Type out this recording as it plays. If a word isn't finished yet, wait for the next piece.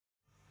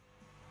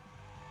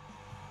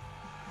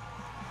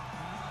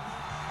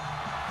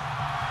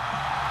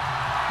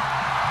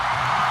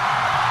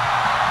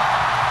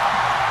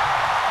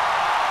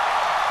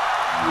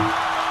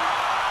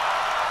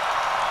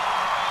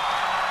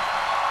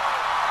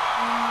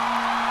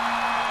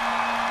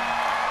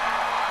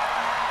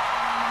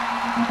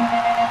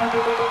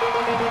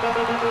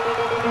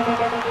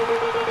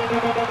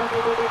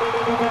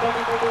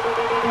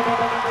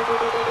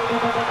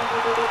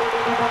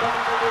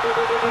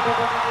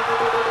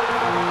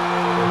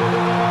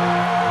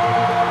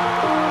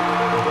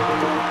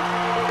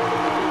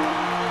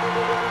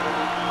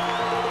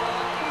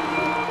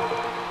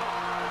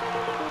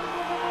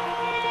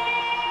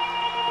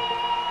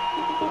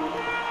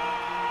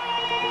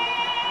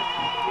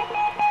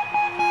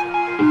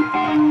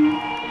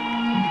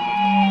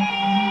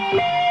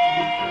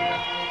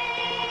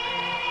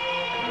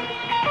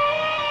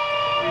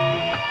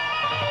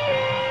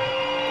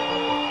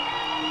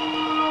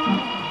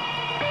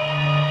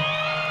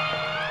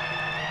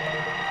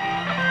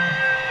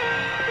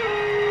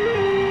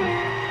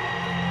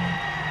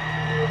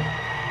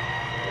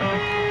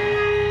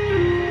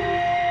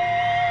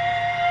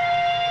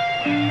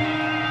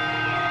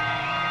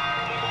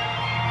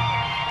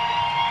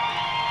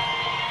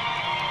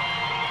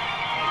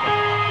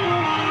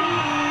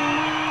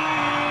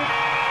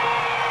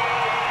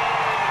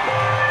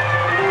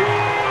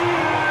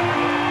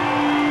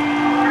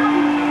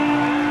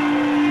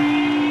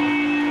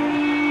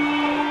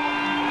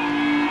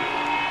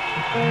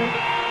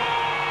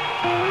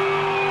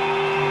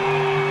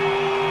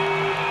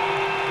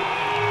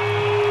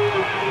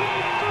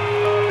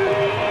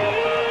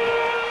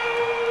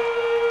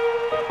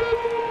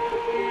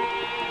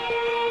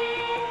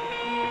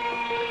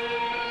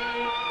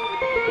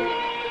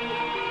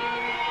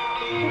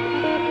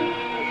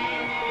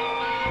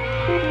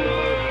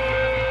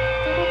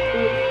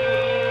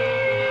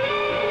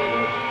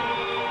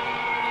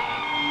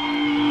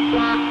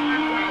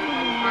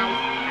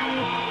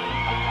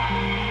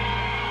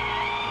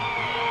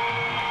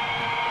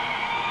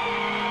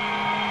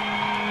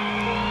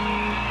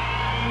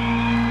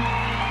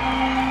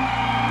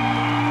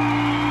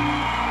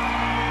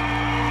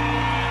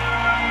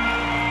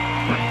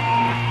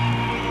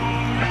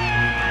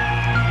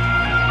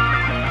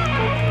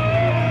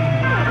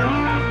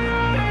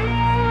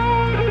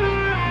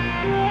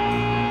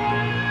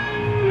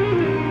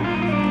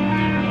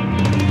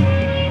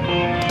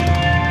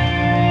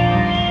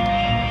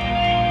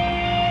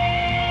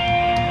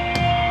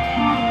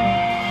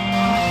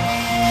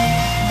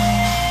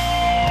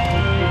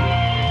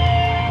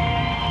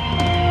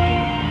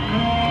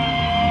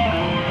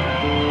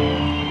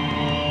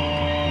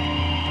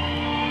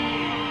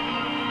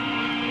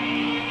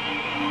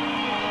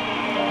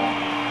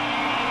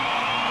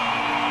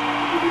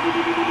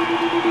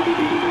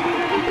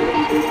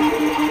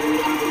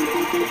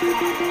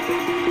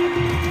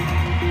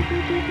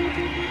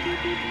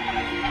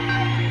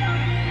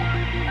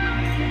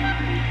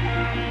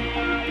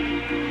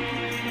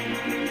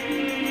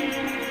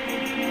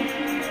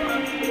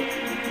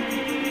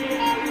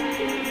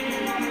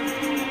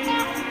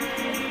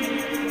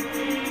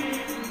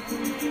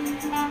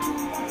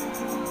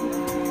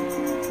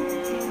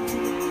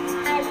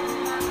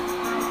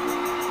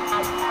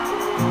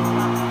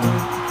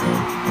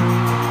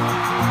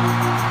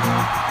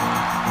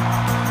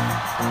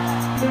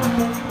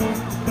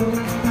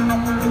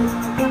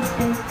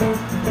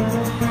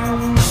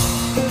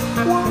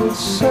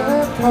Once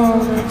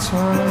upon a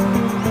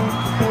time,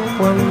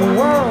 when the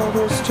world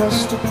was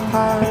just a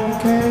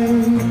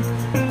pancake,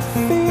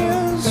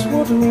 fears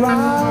would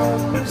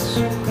arise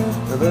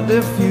that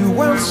if you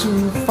went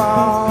too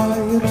far,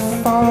 you'd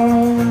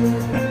fall.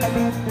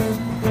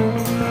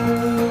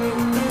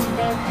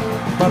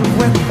 But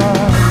with the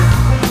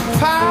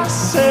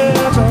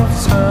passage of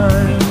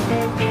time,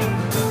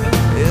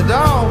 it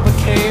all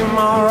became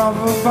more of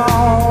a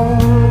ball,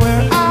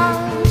 where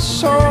I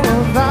saw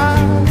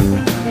that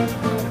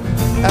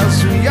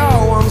as we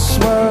all once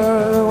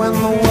were when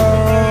the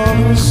world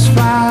was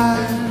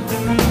fine.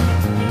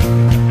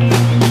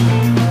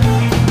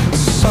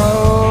 So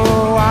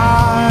I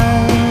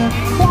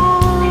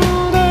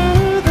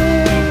wonder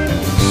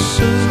this,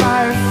 as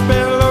life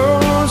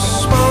billows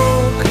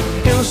smoke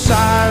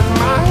inside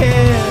my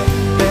head,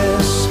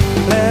 this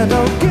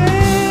little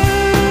game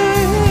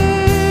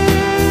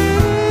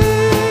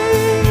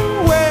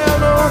where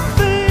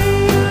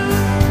nothing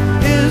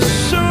is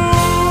sure.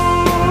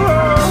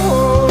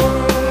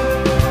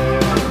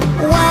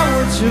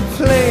 To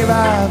play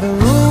by the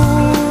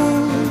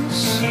rules,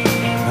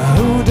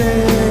 who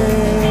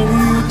dare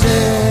you,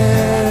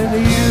 dare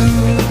you?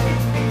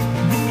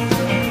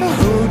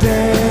 Who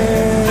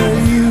dare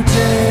you,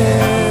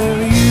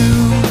 dare you?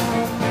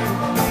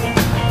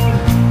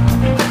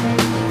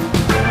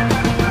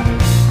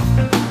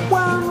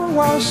 When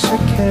was she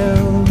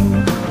killed?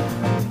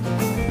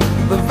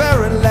 The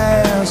very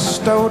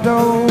last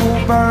Dodo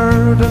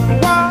bird, and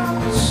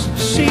was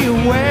she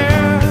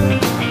aware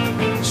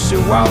she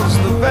was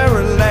the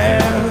very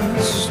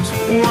last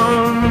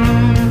one?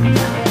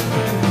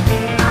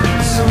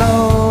 So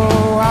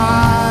I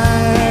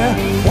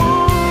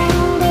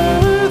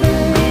wonder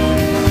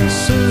this,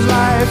 as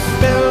life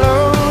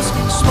billows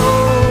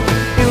smoke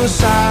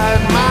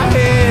inside my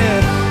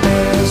head,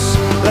 this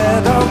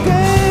little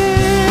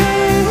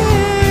game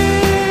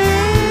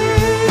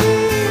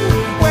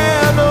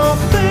where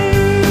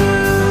nothing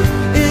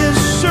is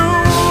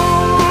sure.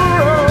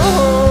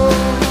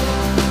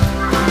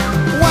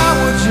 Why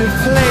would you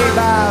play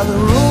by the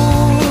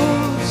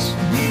rules?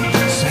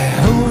 Say,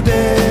 who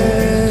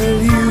dare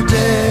you,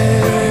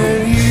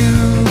 dare you?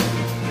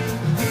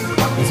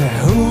 Say,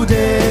 who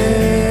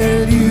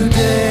dare you,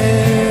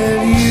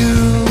 dare you?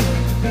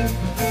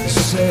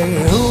 Say,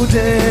 who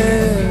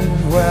dare?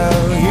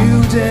 Well, you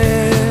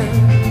dare,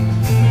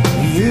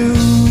 you.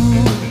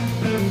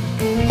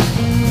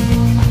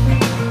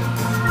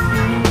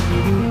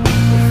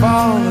 If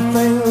all the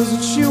things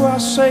that you are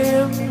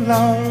saying,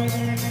 Lord,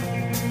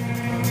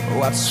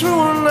 what's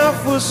true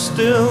enough was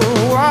still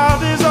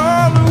what is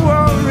all the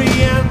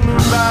worrying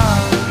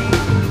about,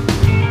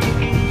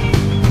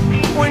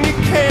 when you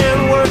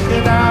can't work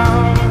it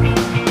out,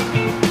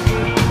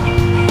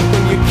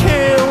 when you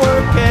can't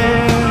work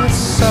it.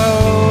 So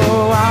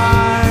I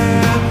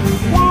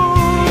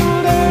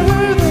wonder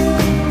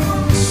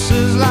this,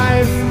 as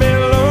life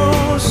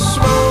billows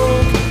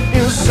smoke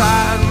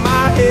inside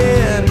my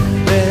head,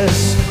 this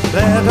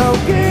little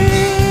game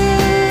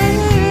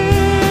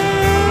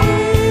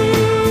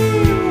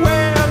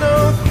where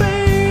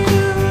nothing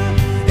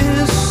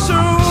is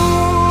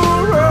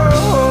sure.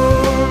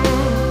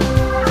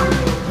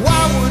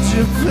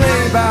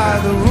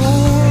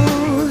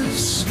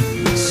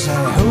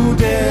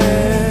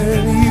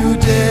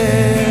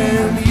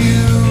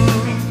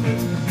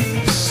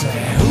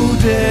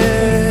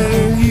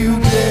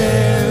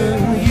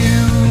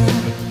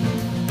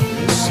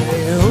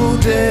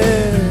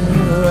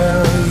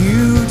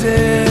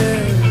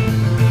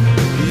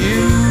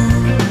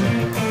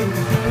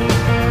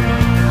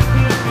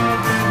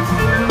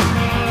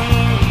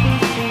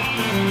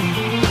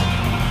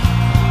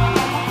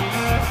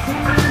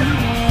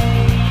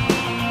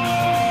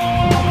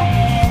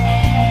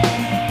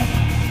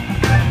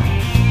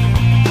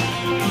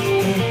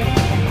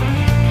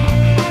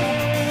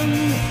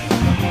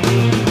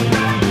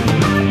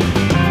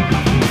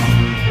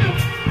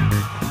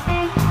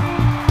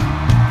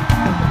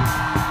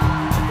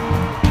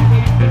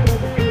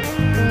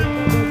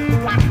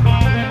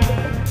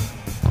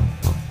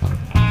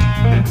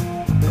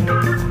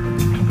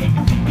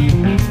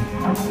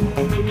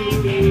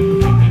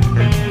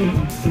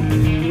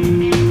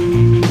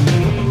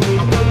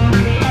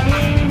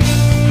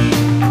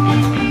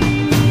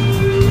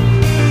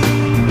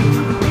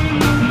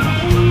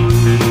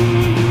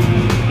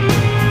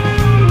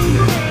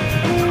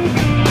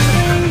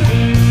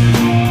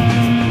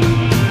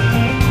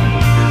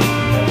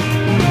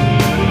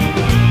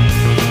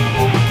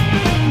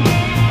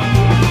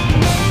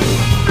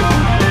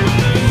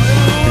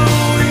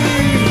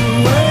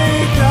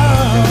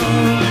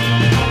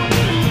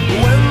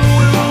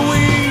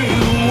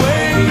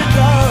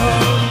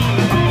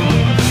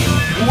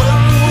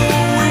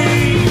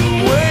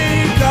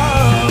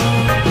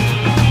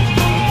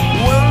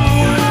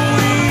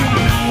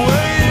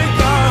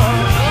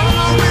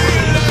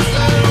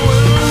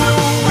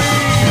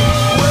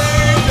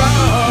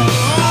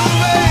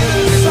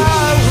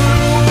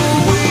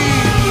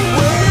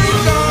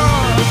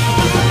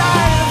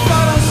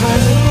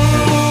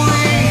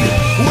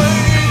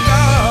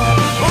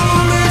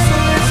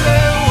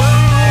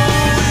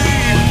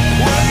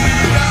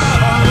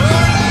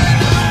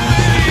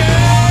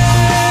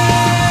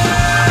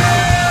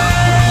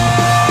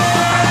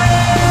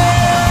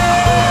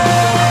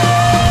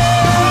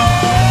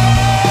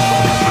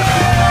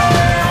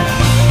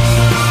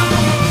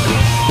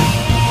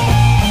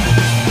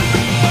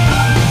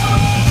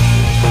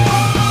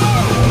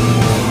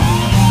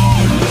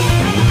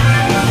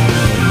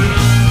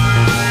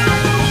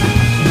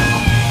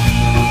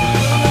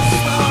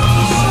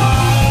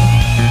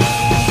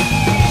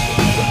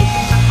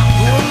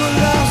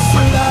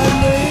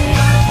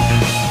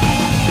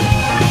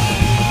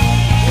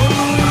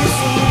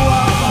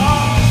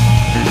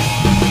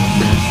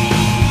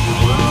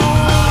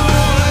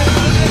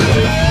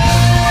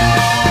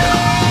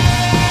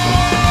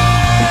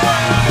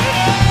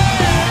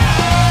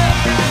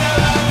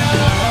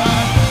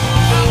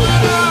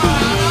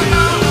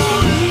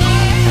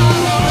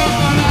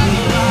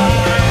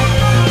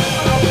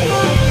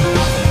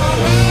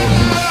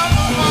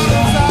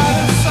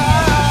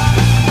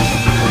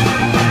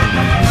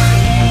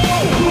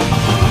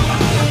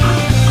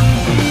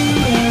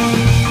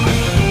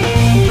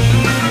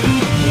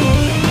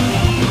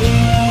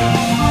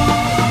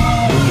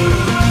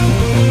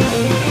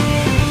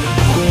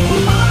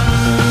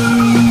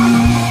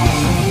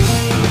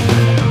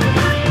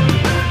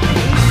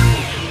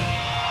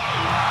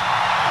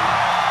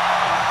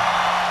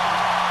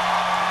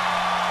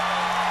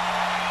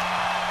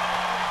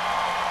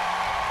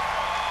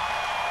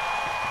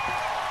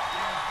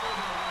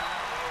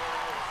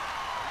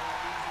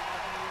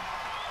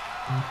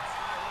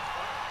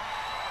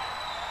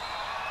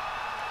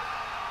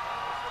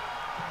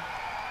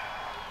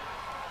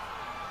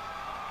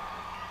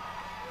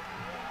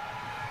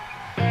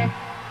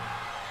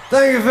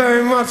 Thank you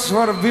very much.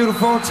 What a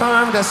beautiful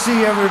time to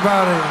see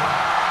everybody.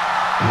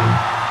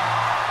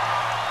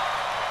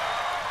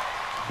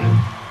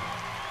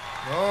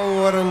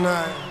 Oh, what a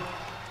night.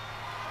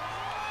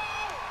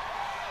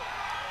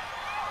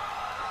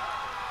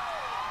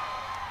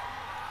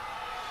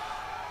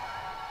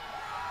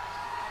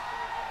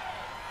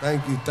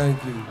 Thank you,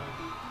 thank you.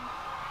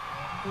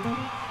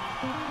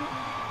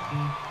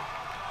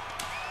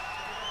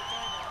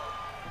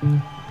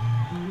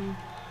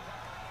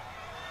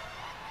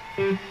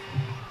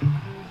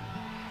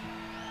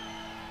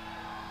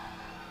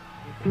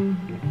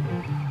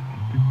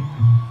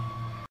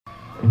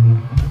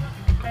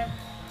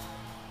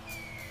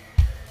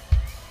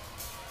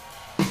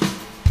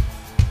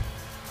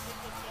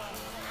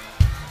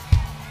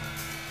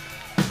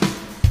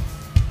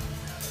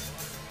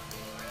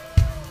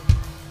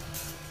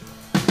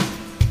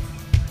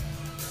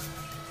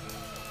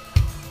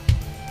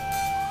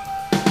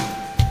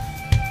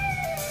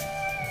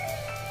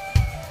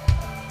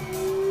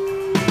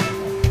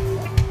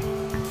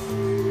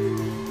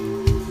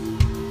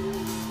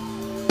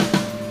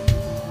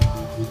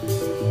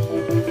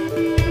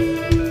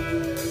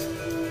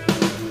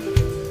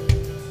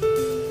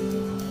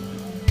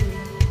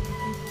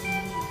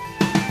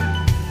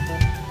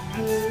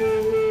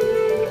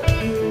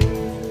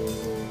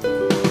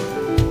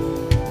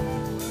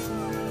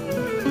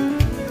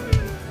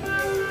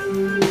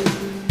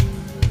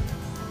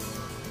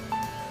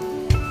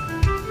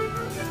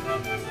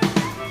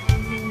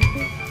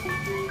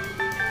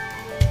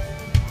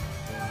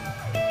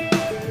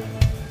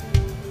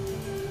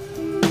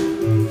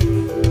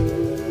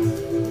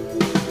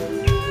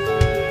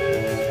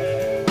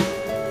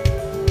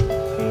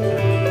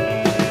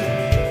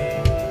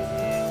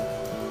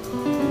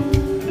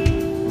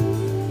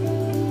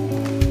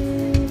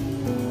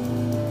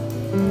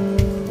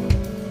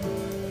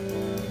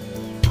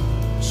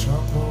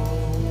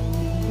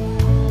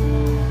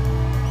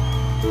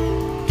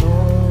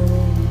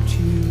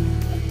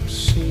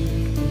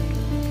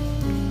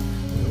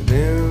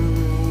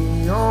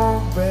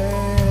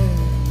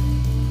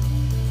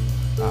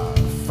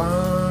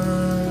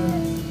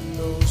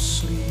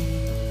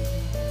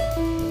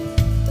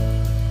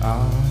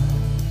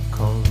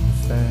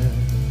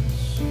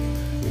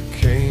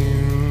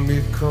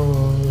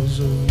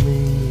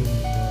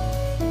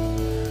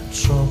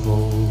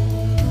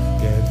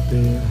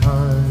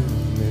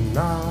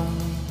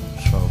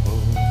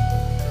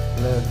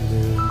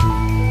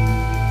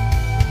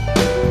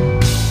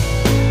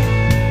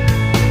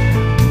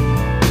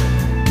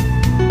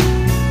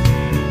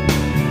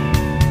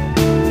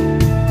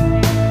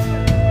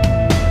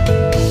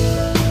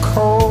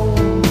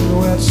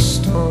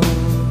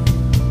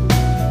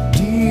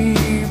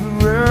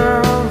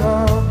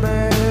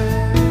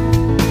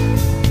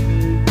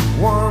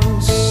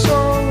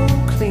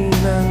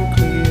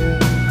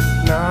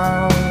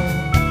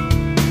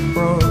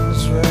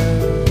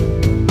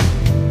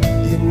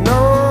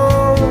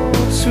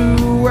 To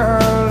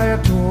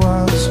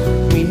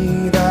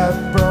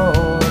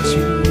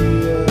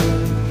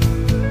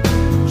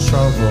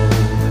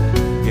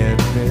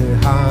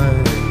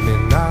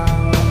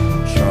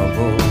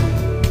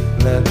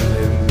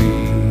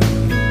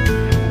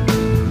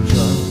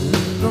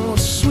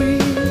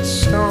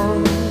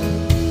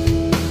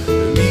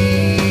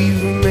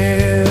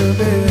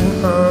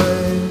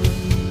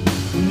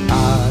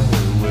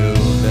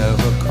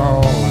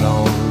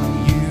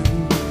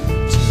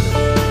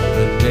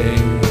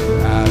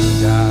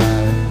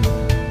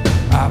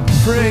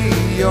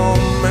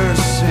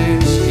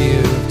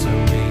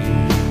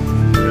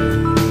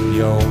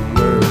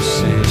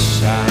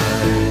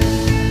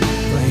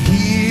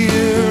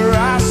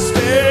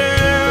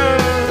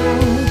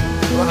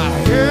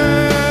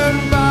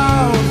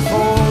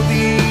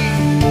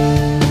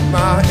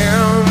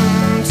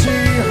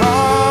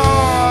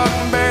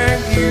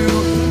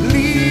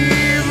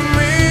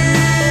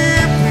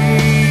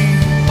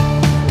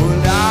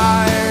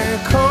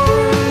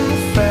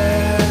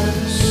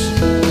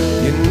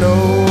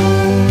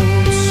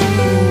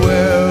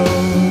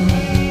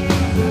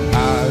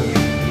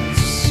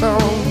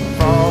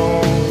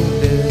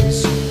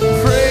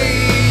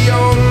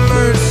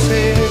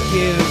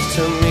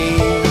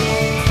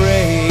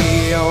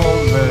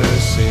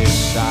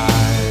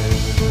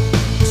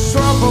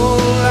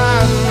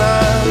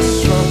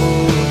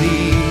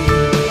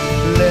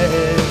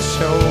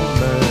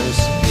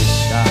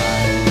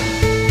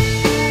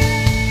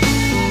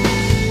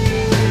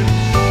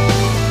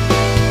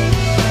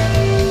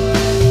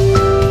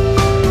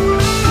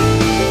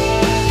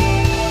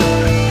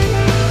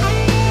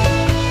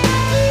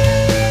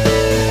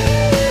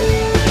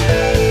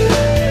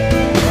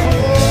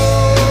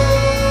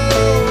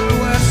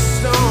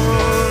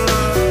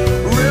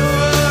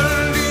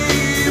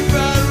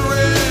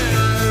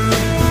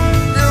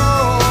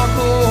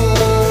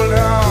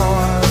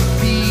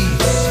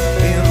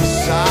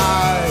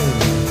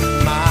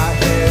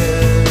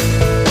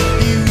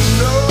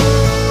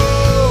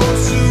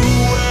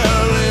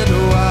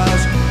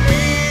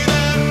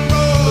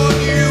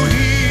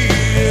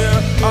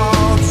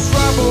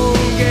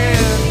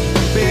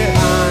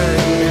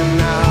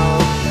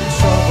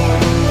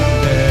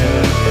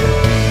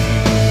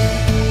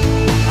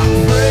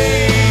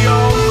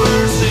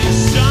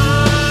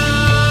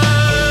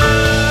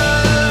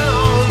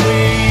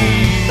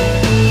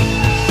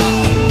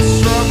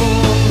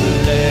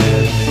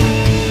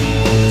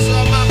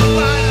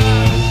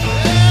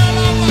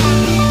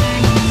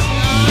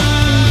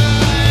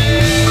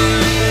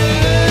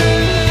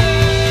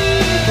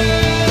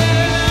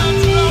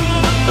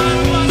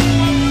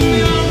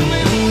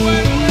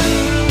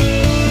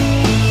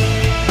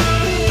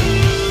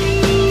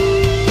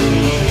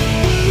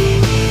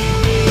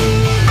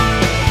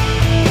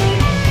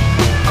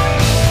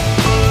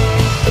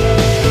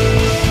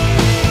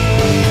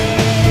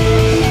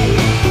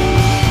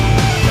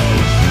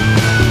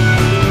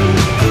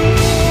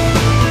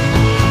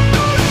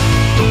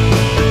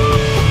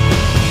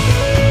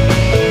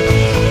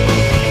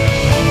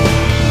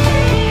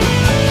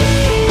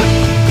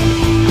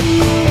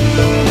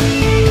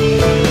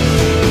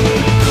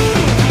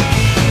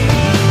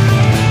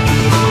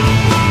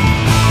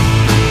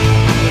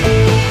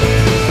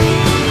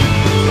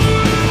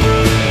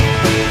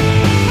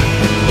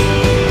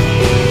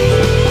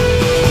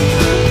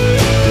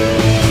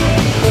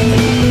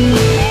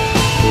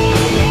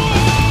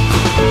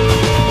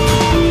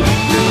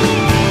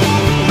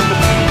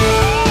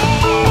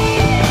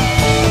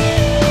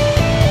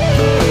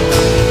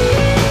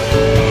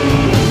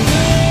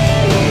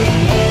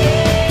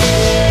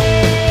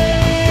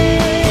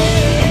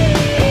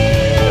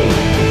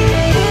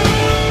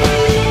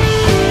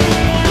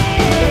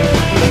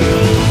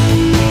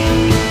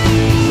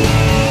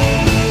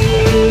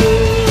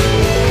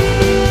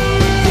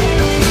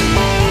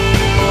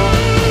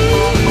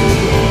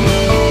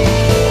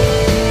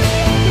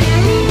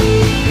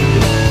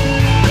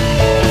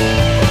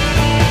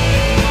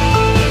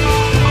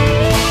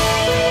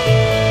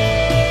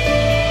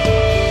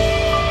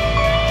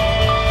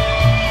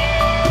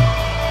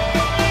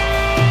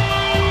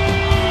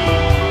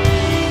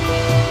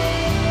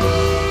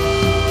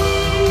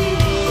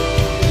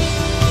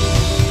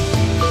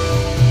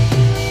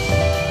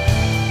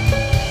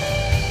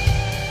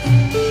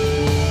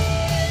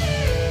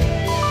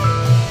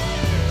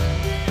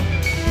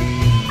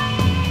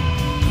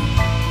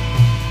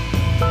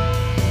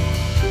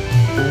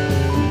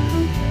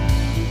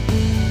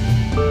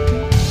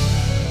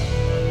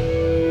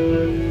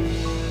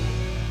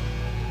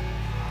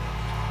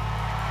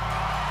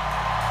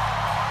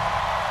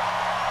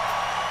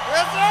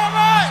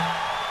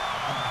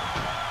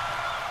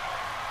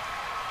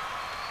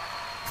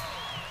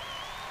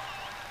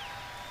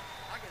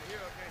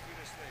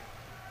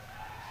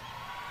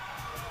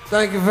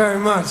Thank you very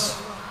much.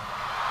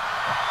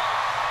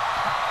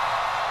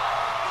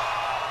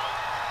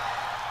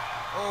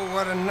 Oh,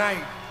 what a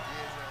night.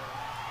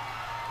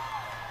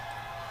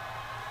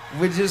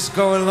 We just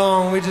go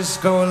along, we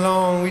just go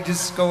along, we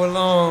just go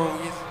along.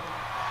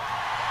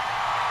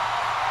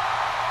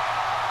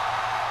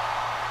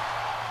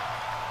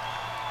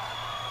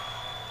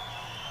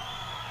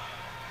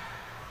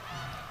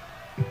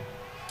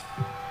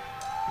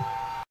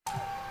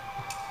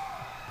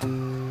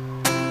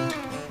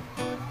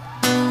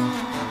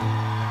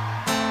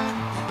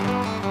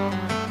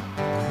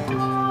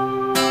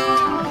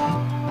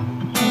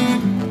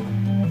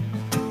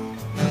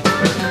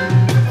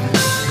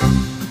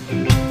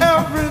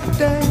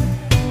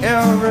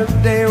 Every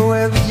day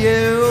with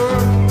you,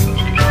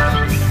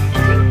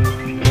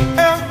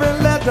 every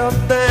little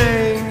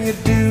thing you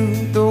do,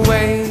 the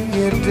way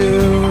you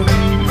do,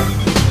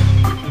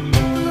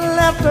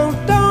 little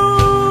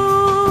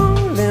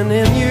darling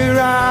in your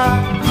eye.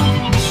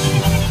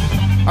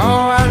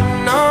 All I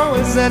know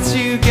is that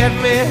you get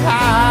me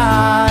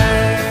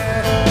high,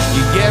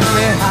 you get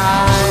me high.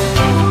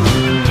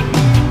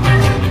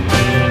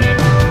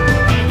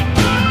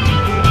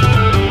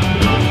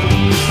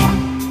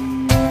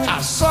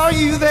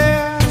 You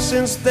there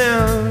since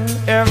then,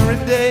 every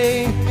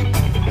day.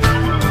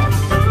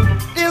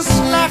 It's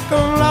like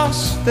I'm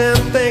lost and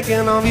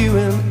thinking of you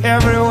in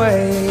every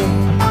way.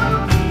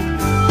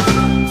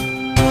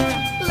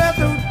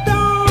 Little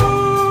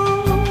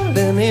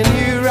darling in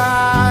your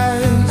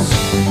eyes.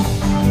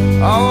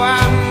 All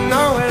I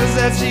know is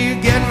that you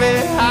get me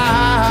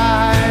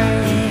high.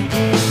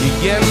 You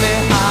get me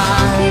high.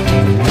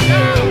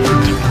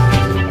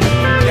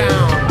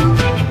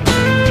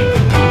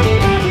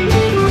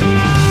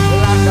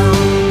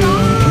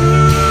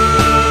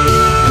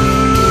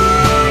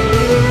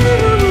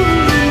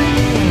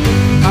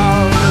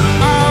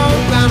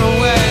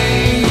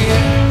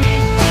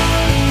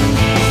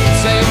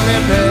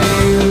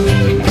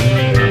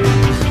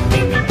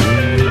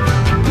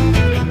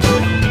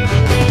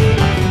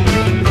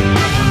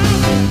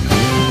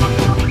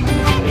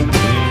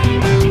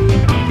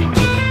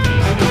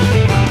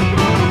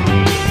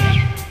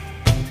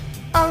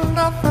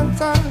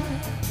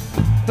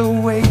 The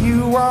way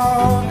you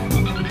walk,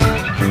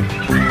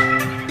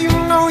 you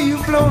know you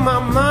blow my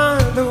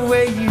mind. The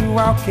way you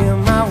walk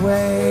in my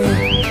way,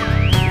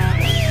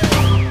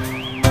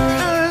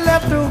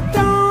 little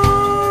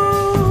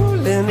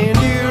darling in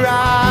your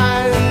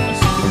eyes.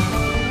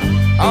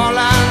 All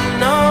I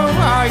know,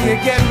 oh, you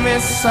get me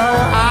so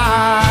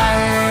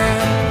high,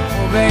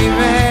 oh,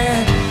 baby.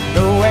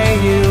 The way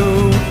you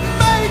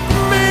make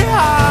me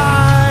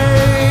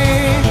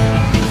high,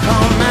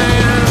 oh man.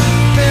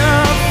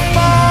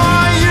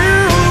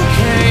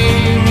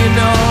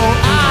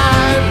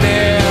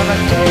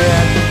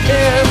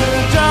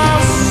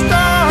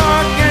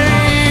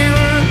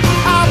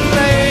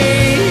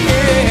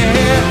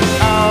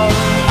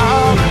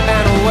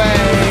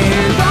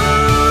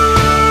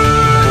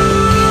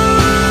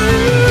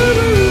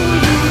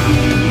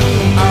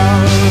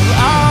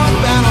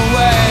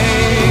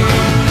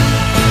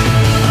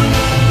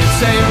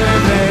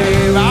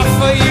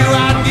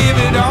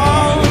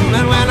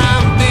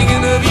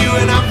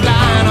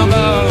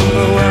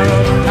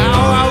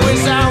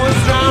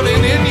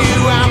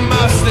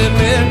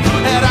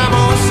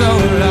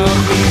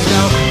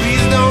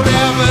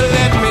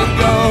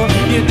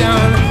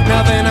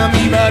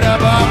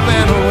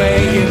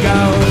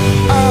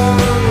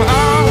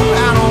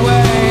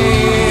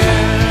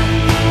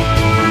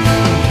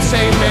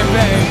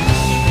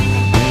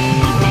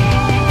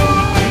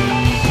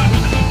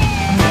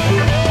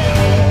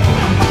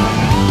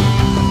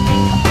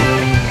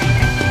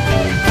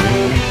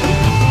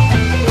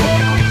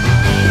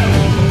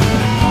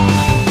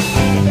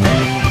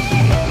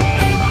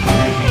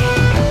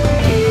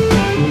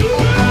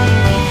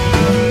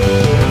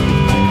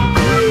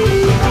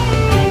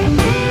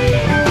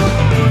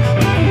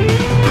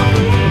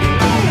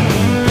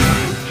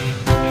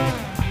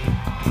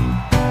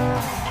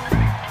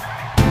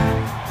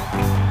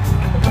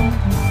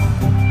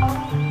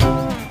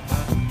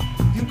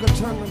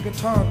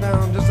 Guitar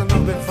down just a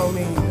little bit for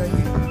me. Thank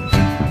you.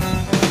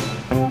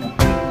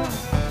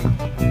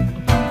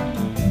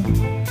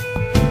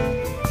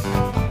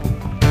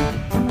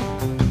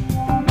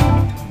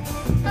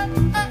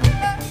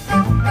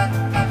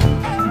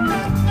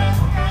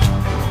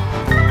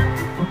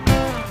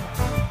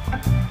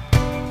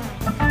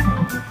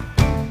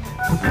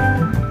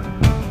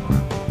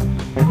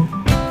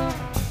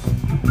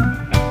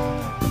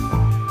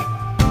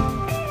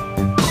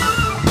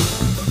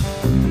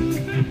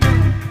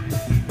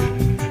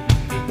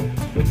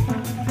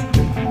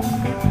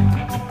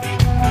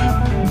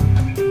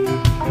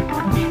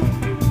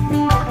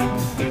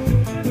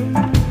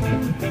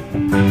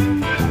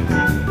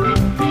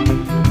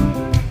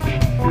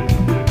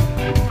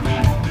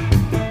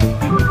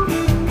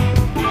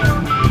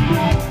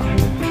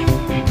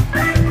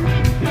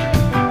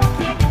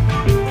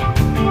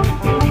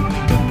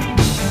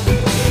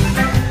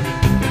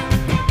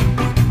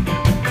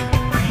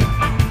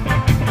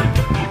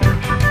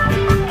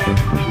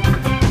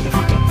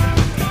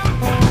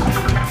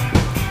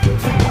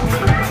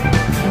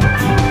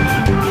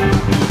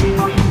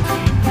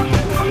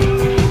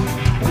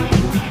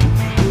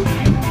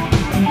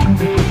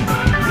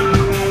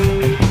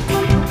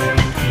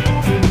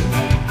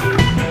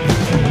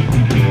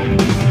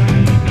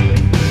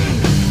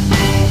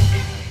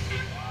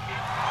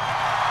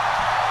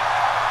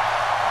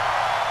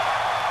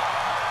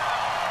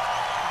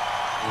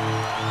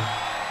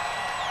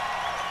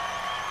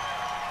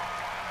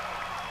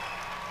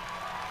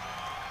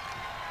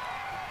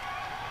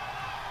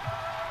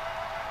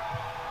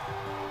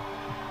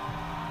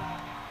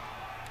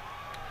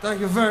 Thank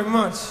you very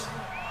much.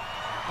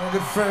 My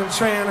good friend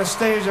Trey on the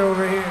stage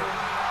over here.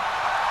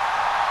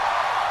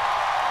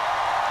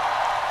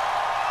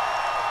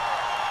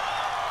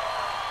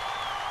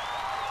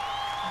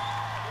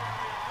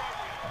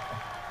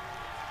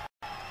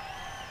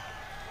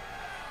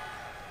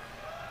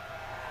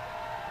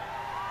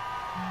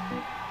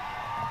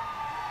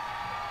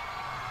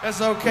 It's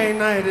okay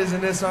night,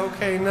 isn't it? It's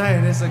okay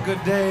night. It's a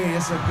good day.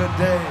 It's a good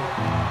day.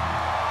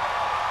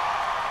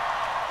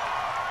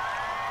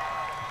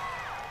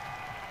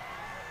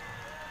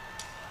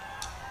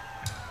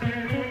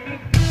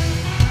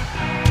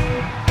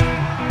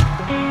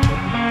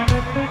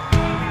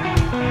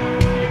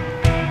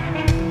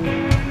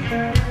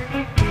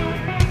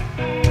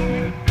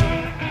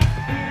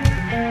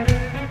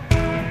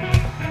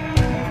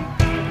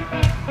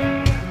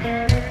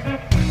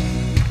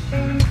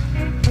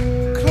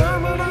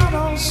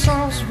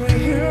 Solsbury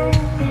Hill,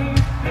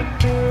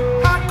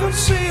 I could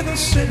see the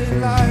city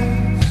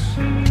lights.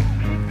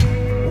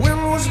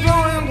 Wind was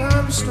blowing,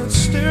 I stood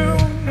still.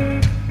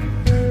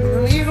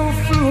 An eagle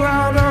flew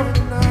out of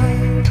the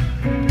night.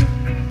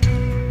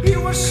 He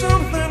was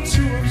something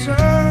to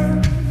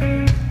observe.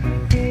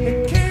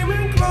 It came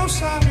in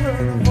close, I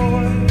heard a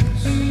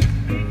voice,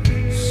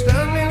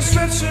 standing,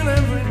 stretching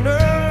every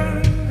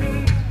nerve.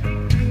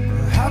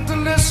 I had to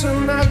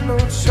listen, had no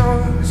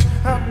choice.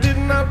 I did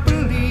not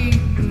believe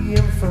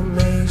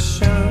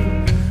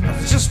information. I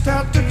just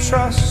had to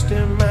trust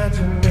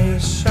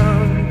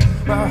imagination.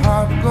 My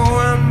heart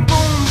going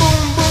boom,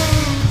 boom,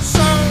 boom.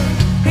 Son,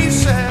 he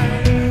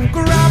said,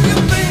 grab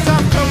your things,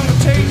 I've come to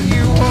take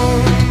you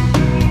home.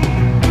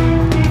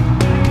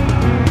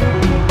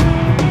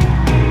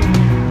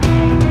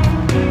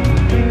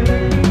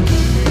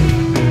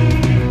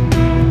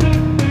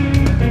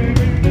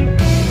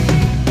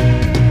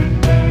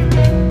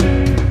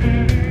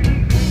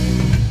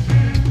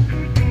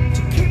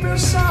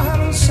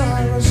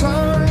 I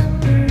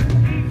resigned.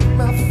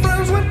 My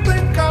friends would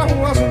think I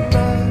wasn't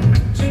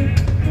nice,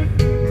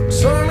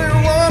 turning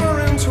water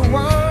into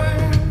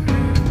wine.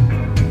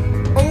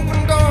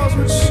 Open doors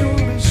would soon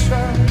be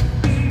shut,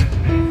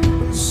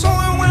 and so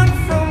it went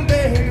from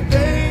day to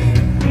day.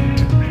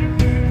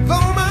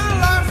 Though my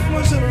life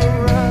was in a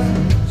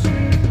rush,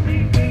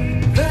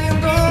 then you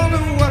don't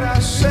know what I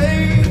say,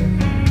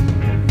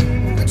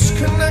 which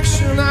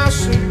connection I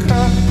should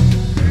cut.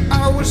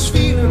 I was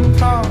feeling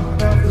part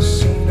of the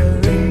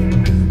scenery.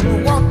 I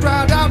walked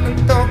right out the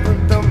door,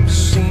 the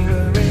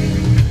scenery.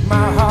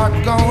 My heart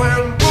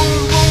going boom,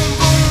 boom,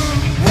 boom.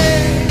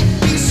 Hey,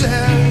 he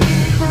said,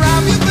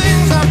 grab your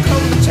things, I've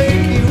come to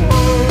take you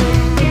home.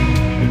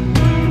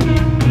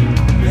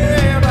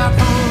 Yeah, back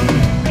home.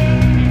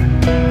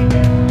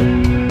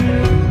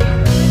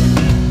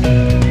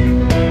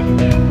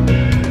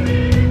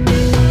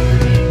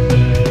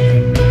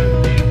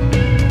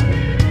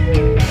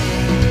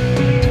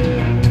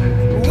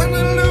 When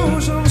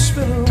illusions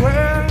spin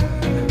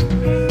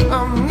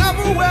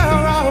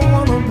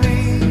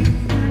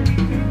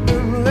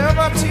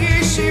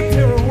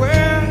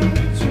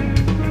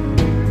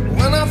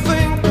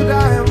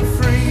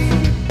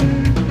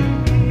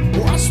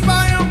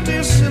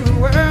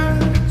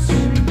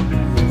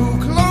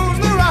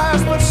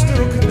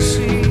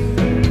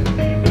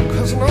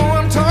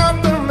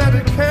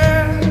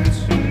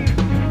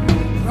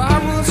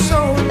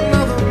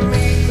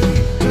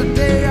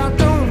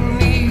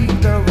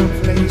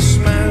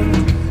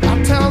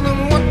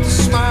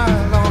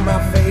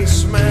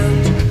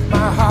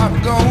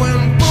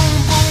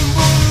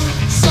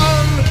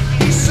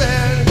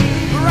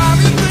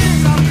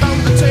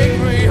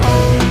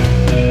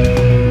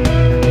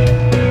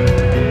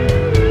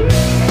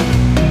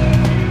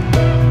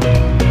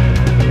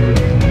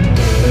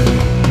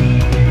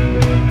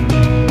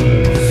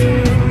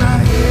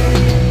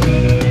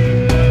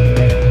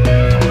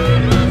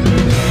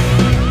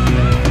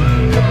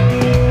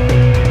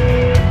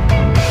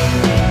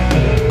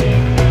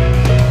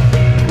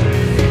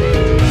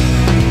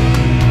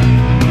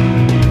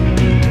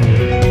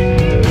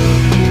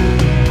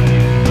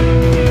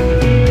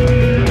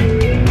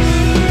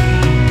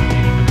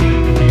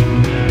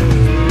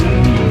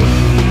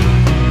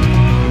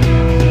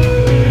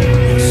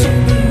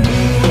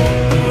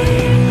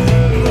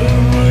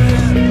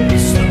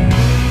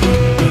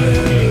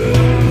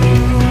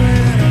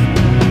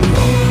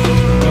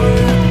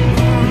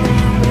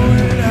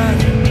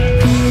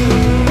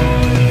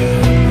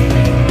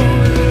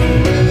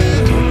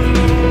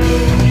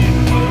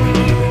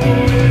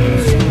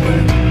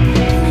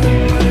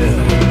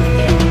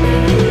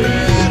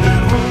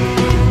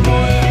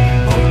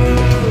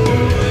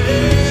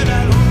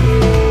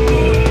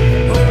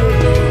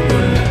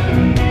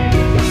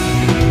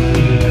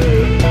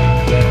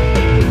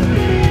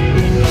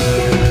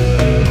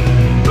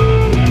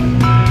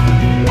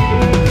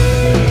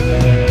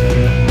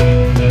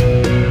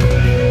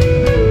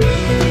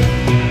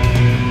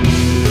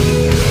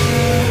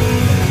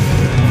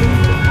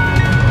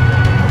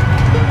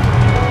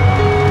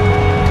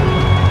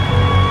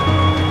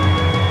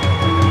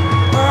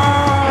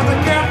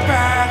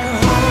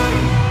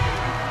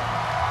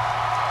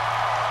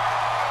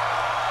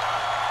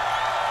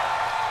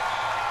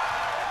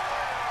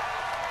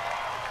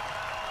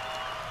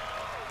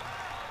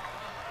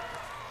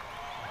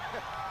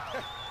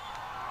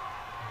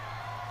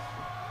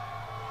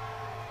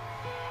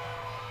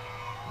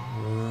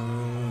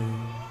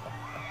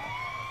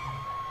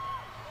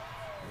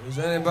Is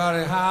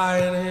anybody high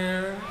in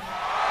here?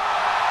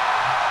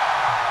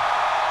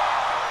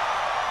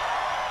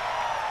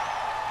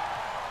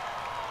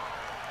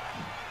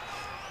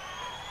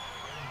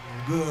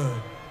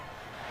 Good.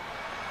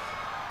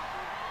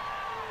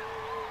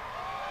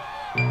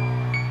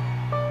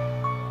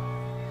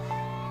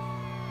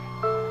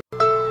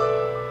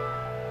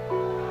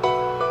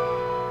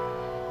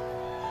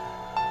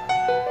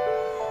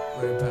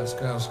 Ray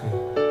Paskowski.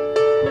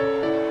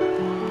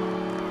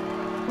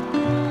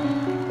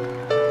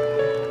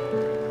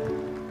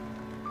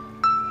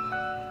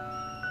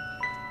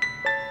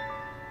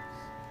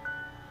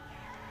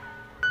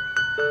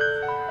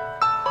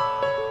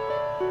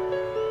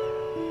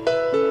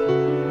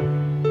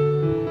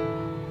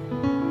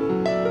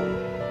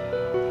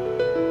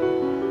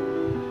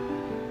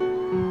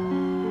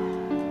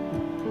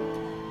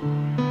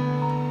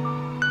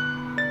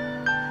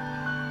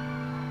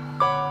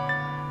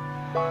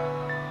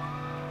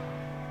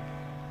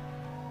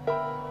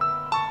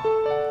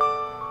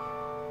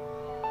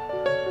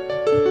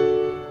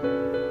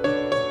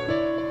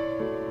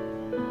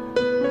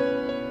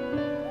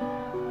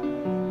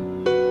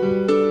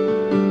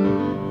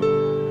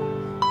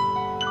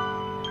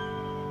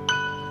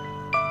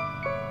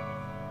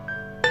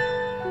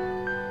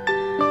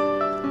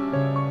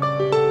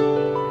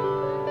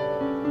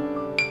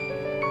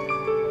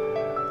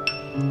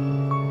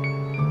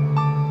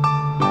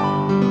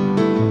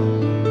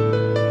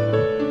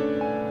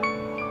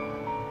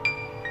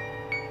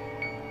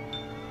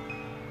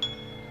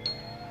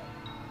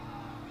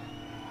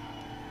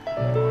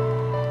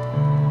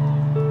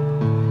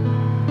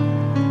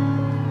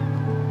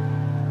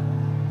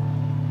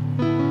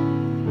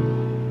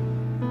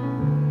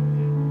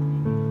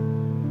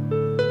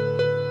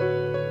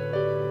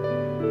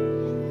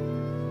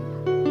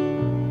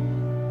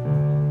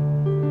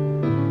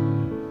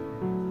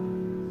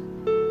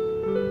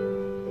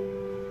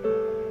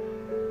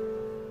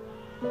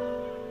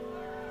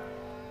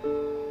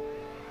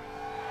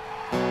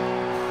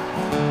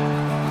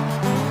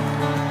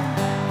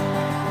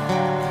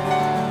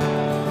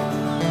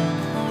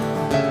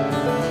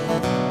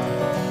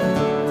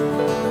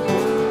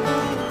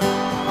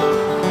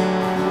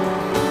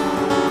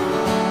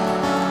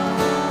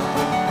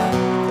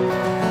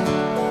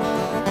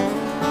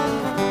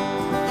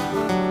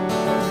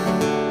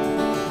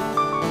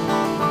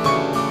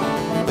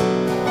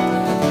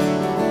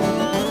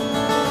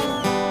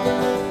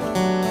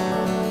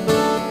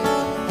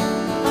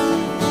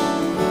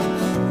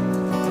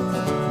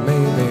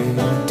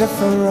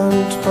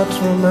 Different, but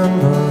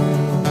remember,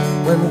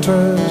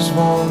 winter's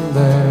warm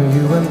there,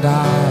 you and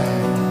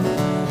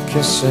I,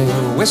 kissing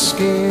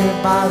whiskey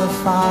by the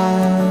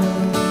fire,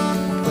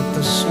 with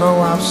the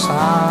snow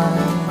outside.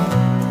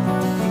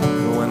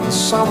 When the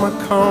summer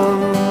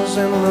comes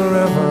in the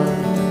river,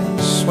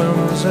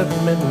 swims at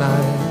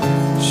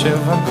midnight,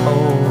 shiver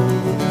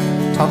cold,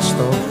 touch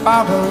the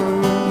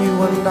bottom, you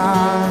and I,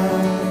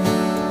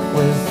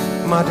 with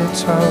muddy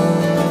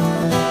toes.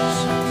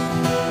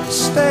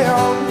 Stay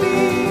on me,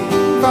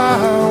 I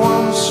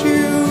want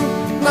you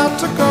not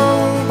to go,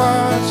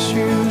 but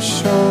you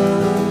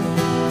should.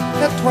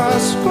 It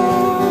was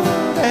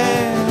good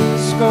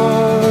as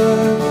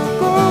good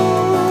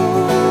goes.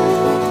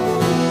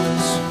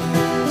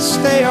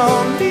 Stay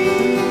on me,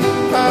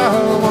 I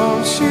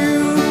want you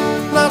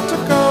not to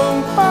go,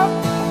 but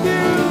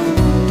you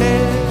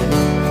did.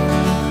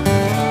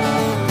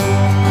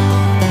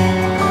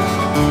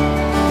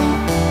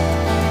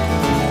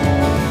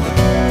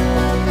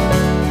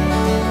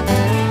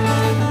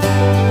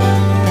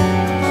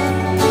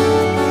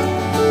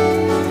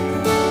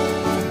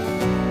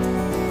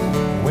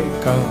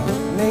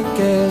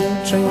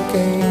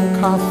 Drinking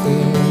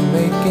coffee,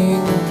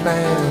 making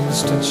plans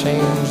to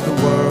change the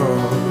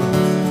world,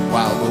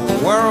 while the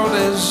world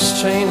is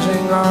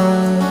changing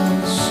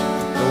ours.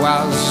 There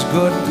was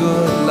good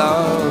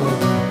love.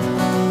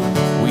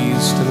 We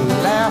used to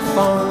laugh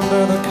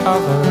under the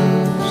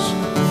covers,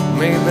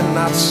 maybe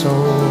not so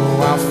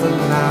often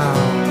now.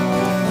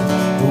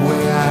 The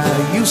way I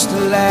used to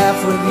laugh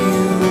with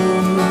you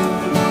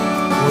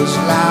was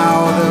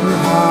loud and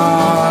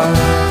hard.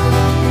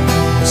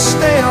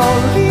 Stay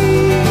on me,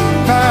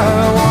 I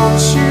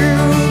want you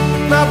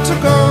not to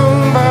go,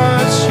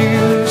 but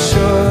you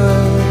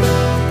should.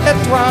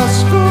 It was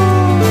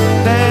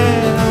good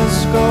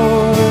as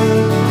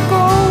good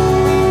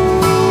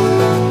goes.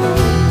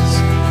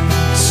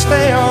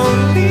 Stay on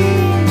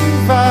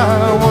leave, I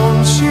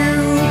want you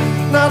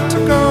not to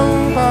go,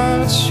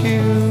 but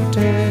you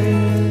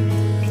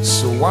did.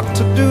 So what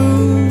to do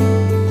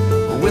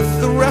with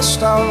the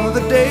rest of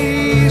the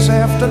day's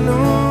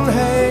afternoon,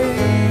 hey?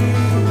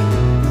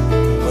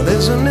 Well,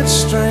 isn't it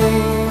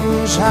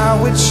strange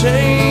how it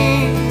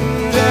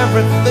changed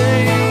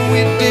everything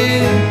we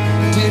did?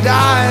 Did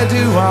I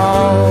do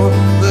all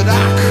that I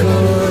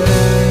could?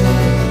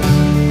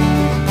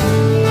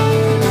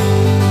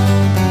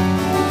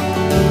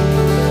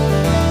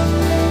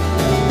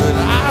 That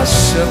I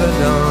should have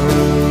done?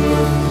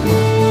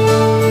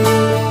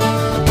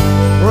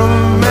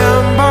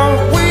 Remember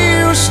we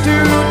used to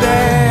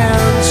dance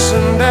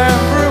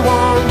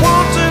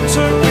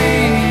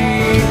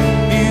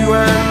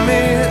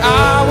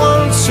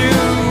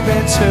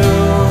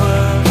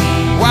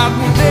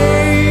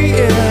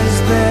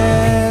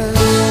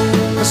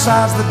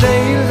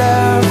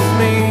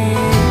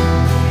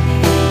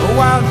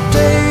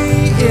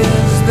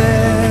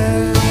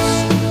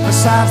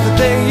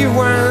day you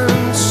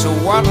went, so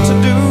what to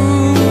do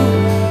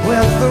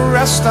with the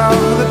rest of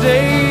the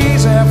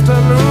day's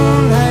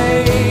afternoon?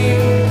 Hey,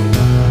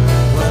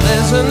 well,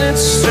 isn't it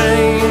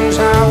strange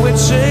how we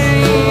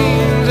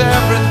change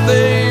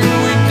everything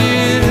we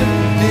did?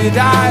 Did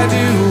I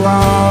do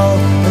all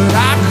that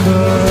I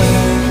could?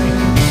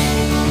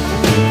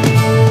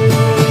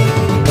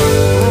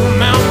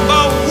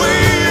 Remember we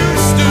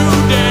used to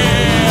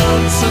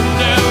dance and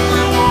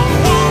everyone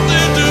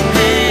wanted to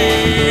be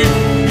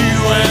you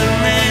and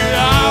me.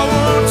 I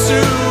want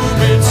to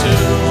be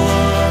too.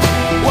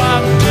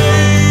 What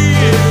day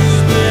is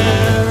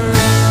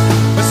this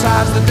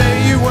besides the day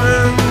you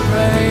went,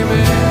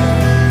 baby?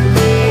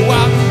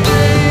 What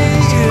day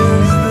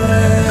is this?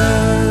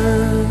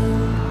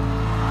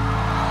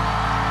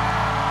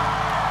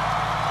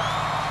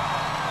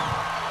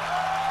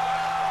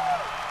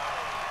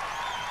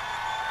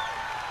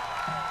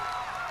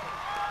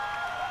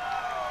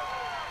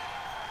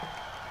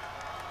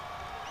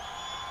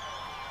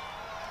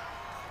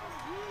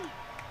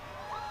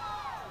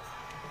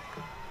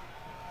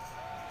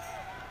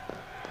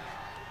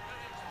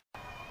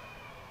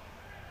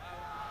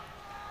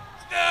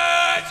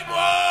 Dutch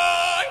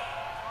boy!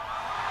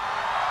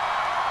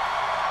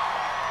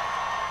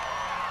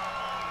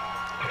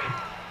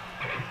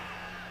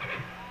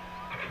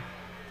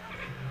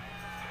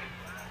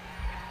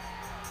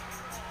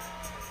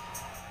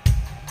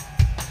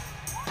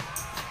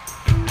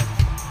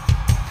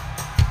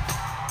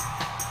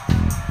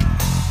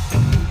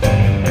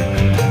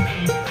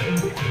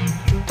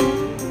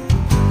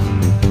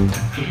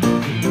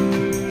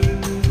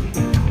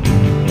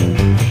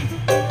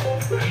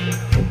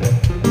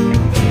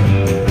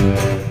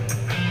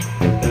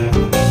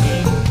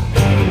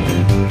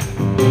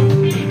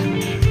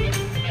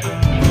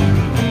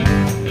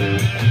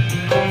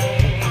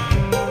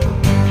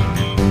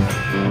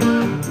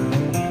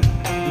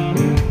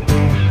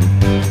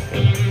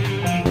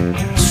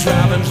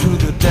 Driving through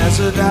the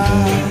desert, I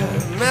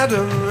met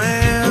a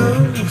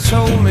man who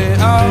told me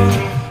of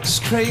this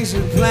crazy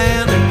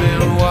plan. He'd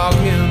been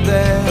walking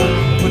there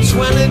for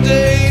 20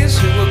 days.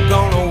 He was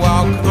gonna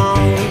walk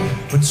home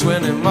for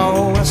 20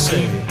 more. I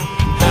said,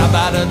 how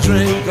about a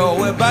drink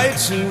or a bite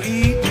to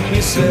eat?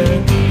 He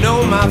said,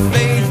 no, my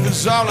faith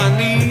is all I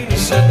need. He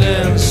said,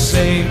 then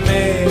save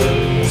me,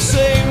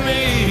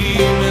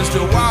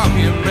 Mr.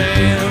 Walking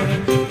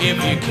Man, if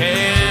you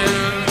can.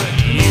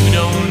 You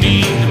don't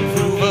need to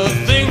prove a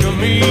thing to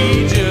me.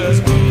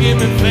 Just give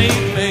me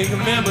faith, make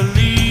me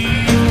believe.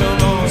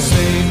 Come on,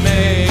 save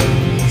me,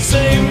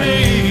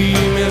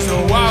 Mr.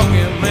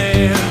 Walking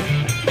Man,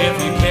 if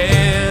you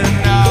can.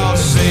 Oh,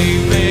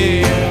 save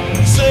me,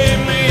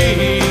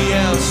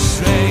 yes,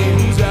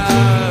 stranger,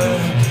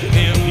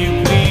 if you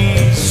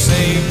please.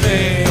 Save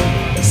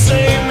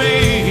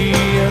me,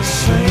 yes,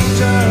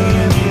 stranger,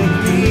 if you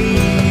please.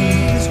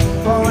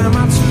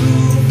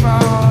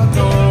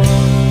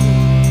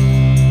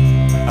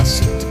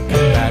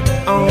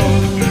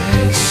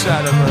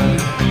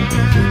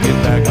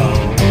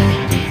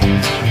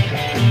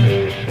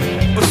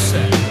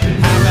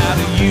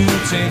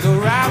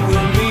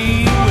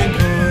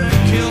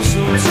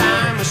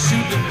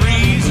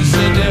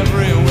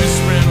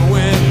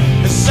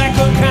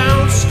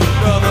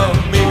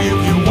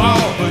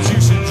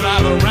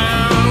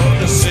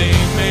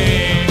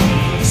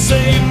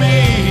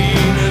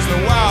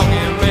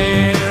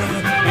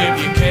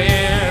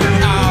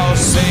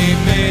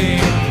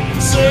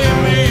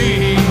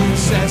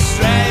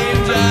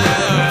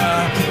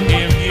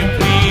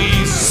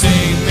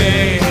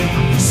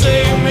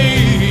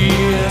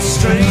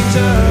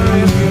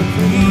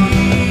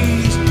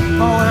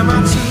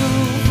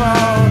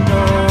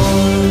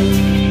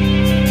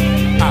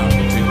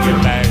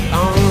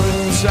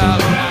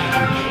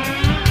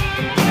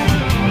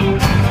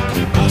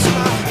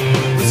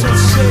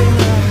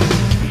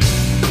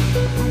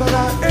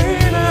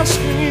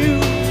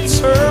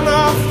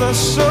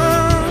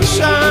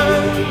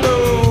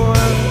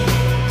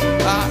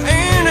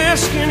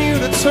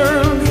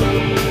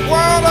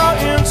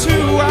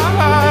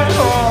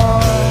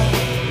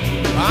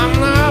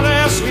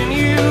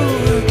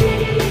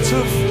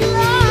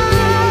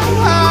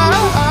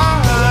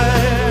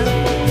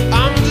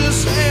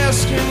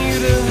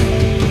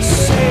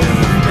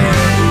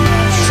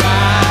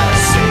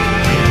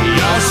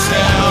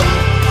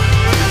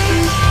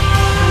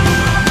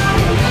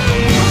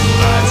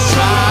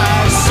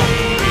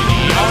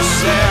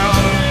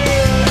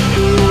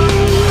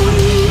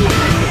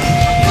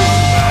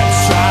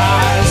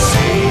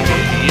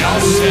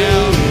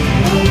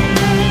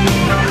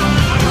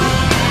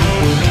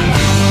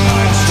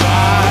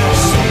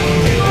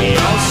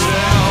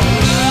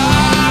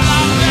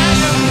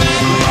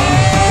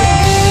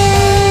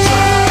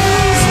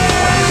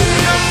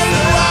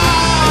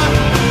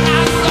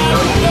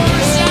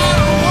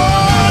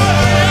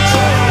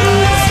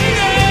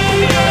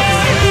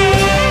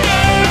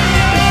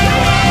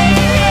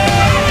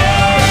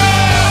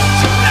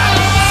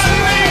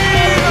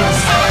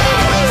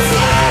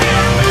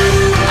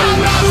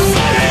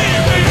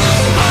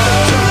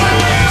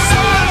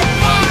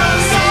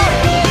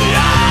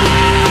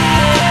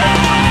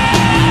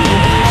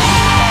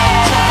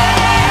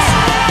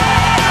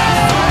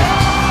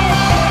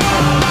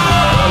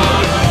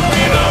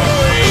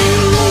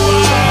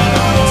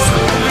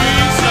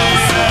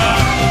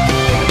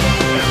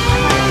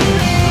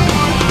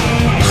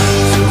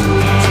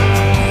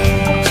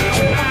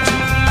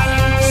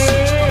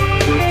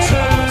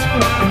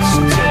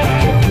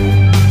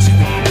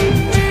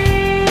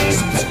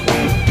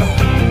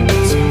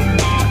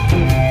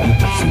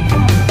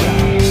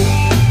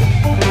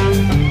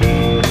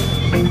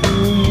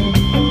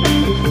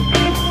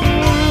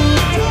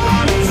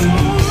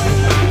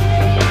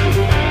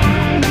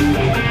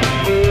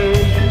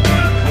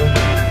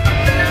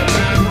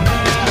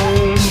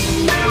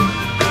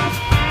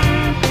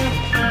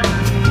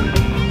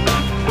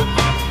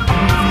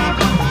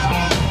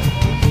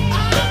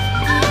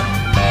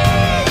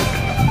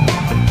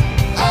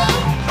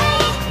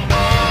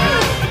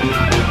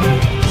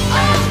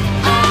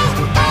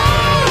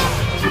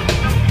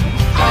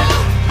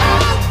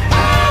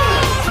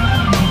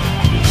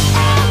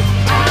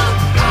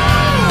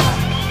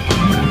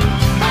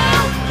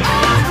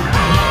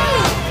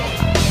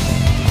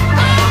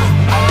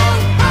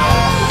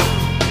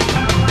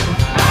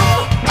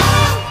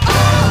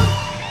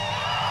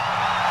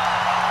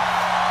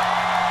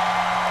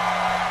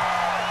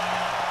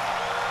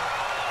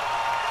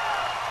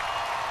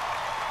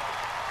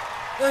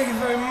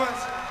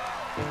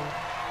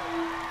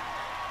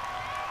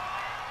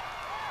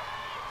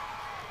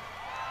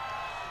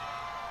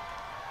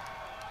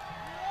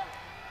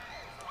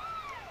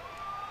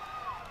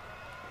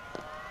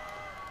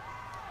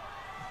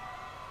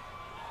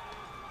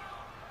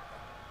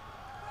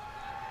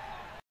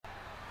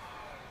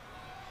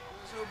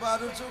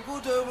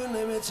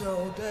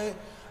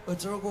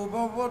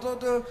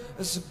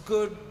 It's a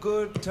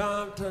good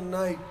time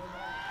tonight.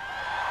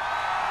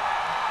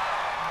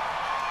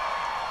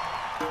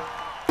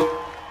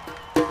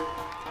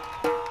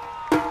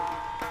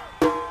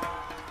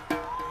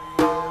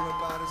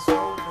 Everybody's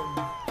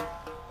open,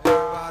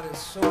 everybody's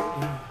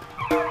sober.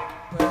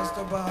 Pass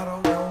the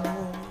bottle,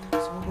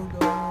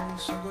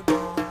 sugar dough.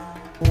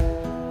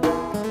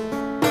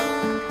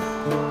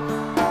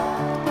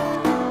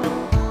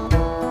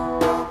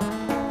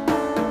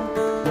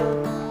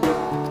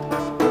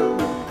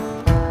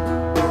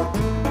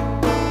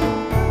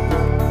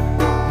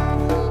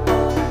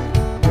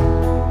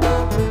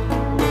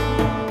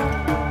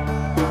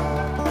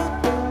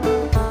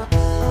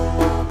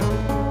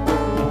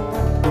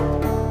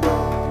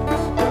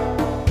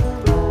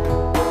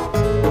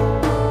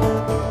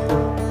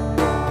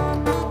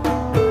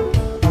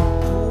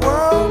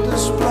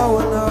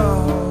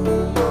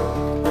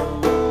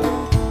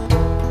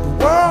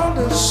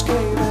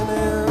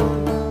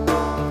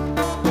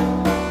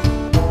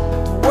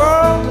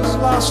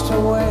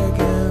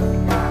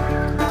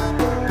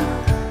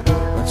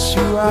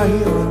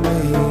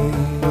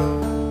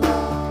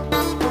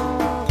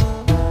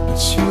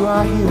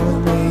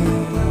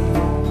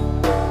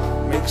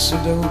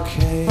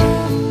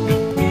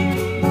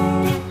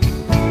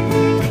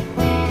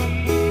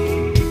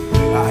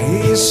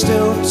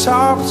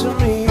 Talk to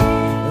me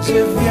as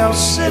if you're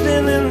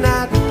sitting in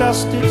that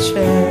dusty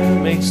chair.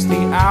 Makes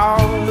the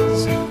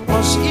hours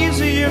much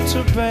easier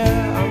to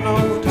bear. I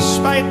know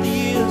despite the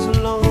years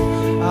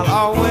alone, I'll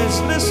always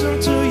listen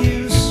to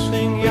you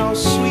sing your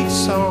sweet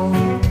song.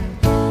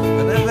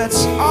 And if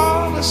it's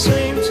all the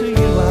same to you,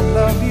 I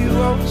love you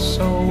oh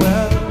so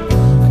well.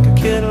 Like a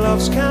kid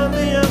loves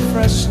candy and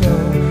fresh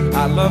snow.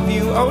 I love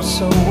you oh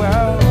so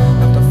well.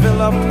 Have to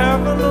fill up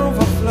heaven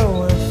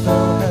overflowing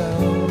for hell.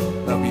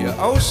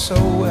 Oh so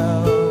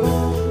well.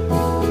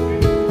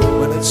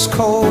 When it's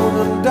cold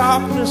and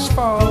darkness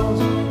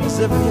falls, as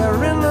if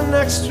you're in the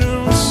next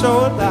room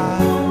so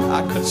alive,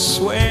 I could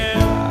swear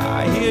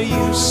I hear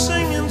you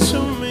singing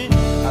to me.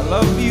 I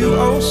love you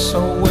oh so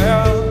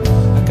well.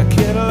 Like a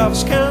kid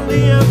loves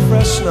candy and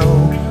fresh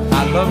snow.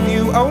 I love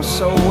you oh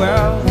so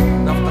well.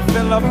 Enough to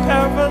fill up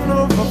heaven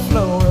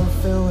overflow and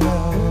fill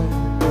hell.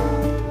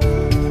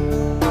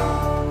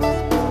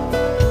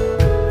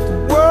 The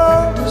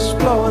world is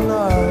blowing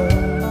up.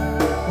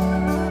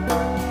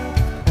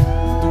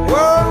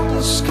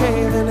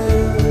 Caving in.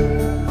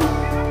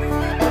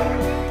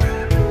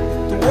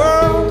 The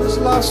world has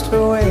lost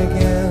her way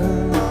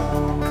again.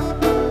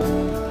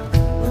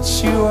 But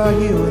you are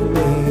you and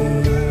me.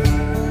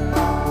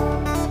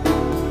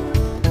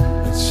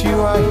 But you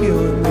are you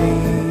and me.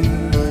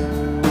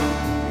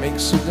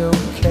 Makes it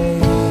okay.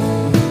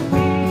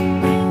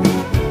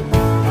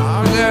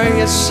 Oh girl,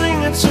 you're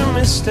singing to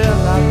me still.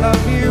 I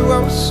love you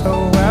oh so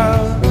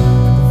well.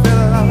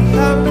 Feel like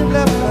happy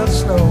left that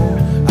snow.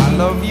 I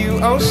love you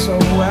oh so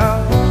well.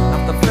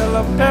 Have to fill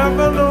up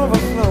heaven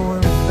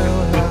overflowing,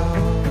 fill hell.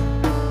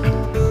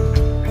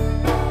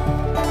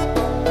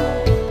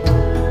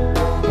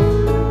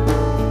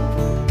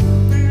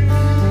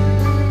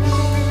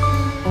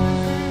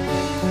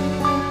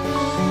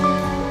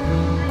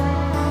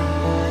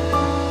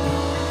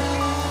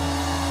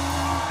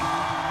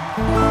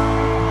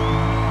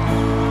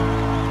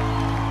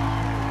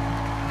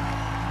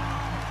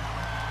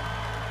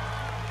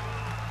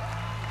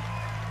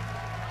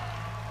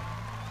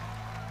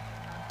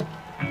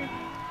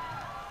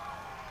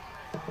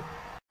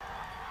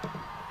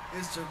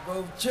 It's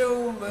above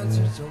Joe, but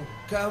it's on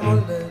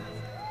Camelot.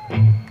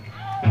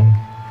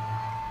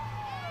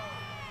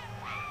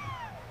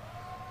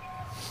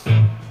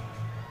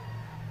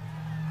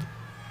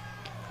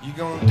 You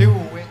gonna do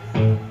it?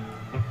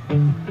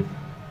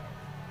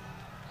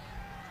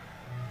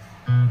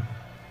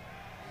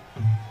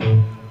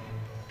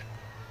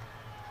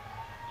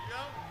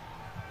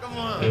 Come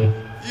on,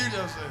 you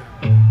just say it.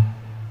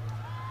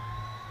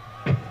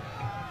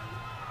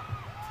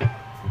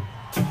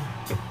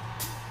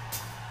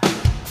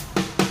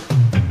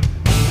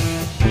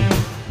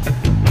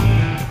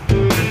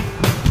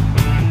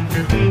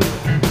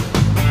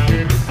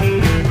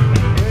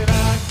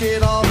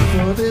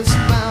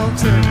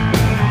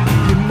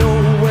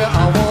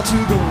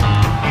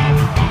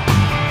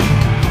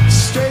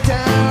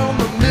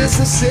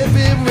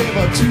 Mississippi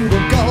River to the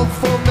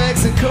Gulf of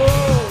Mexico,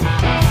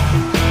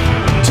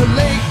 to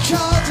Lake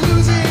Charles,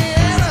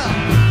 Louisiana,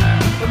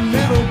 a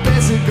little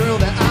Bessie girl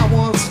that I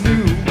once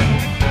knew.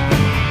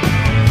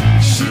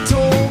 She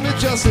told me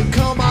just to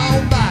come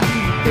on by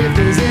if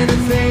there's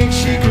anything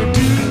she could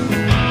do.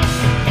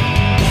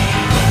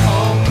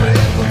 On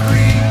Cripple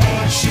Creek,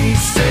 she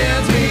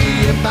sends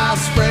me in my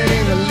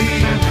spring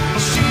leaf.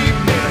 She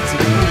meant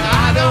me,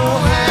 I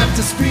don't have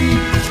to speak.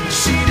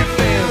 She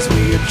defends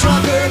me, a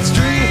drunkard's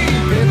dream,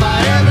 if I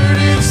ever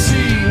did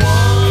see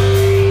one.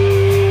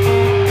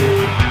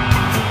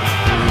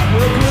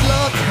 Well, good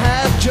luck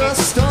had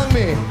just stung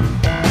me.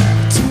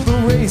 To the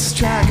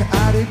racetrack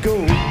I did go.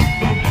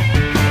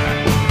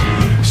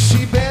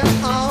 She bet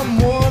on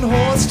one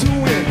horse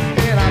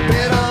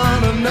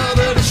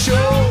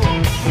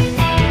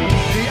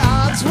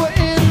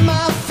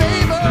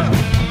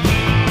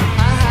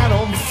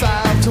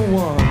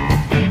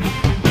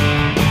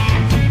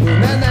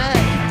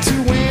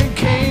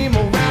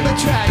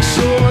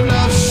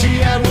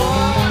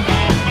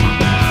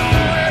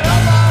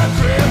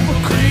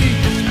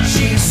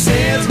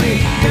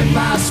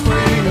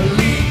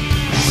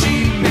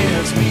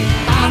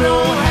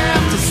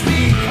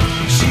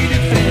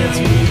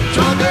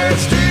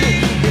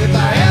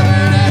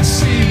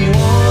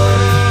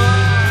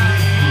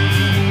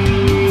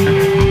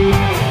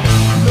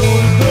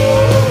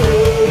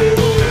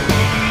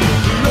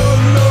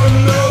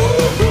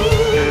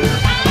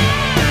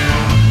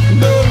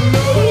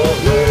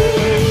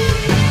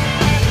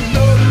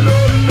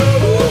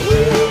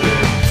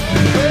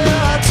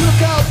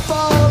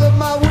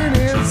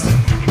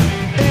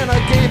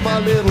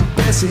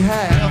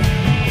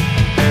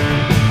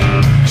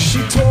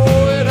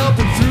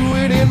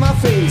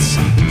dance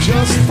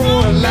just for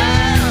a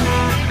laugh.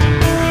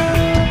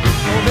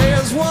 Oh,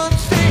 there's one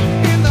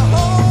thing in the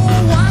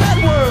whole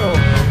wide world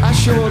I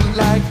sure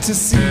like to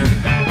see.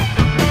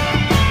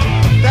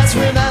 That's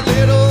when that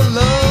little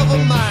love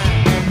of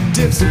mine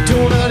dips a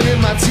donut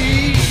in my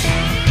tea.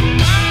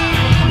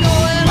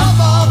 Going up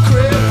on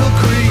Cripple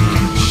Creek,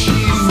 she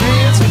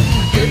wins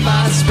if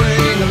I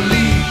spring a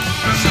leak.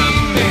 She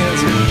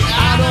wins,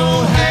 I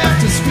don't have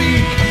to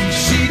speak.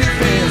 She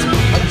defends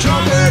a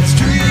drunkard's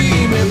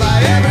dream if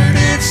I ever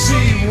did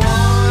see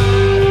one.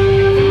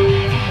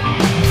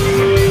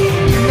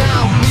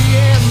 Now me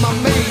and my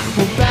mate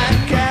were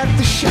back at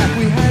the shack.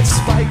 We had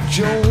Spike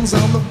Jones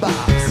on the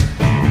box.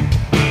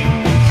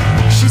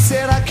 She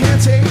said I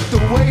can't take the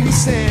way he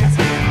sings,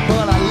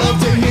 but I love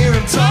to hear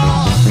him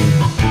talk.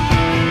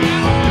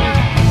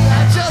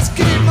 I just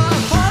gave my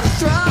heart a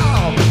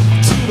throb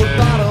to the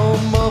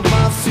bottom of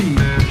my feet.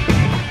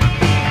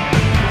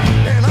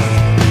 And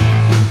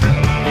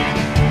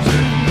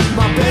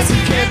my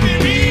Bessie can't be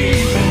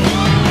beat.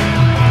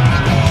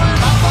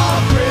 Up on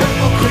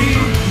Cripple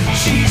Creek,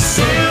 she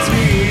sends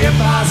me if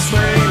I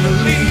spring a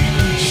leak.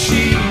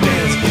 She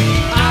bends,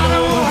 I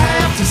don't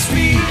have to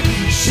speak.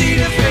 She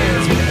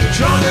defends me,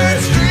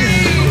 drunkards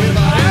dream if I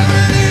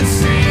ever did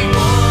see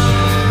one.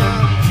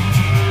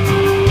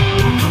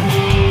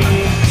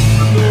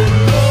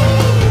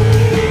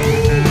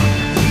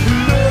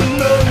 No,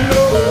 no,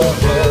 no,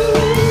 no,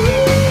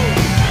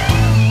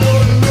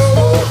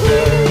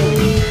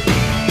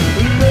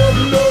 no, no,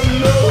 no,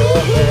 no.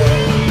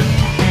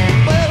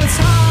 Well, it's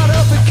hot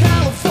up in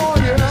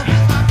California,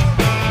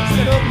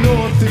 and up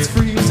north it's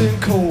freezing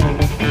cold.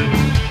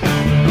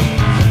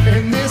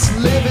 And this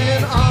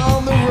living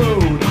on the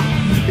road,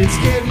 it's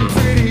getting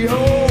pretty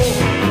old.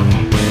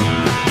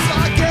 So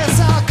I guess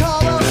I'll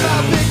call up my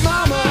big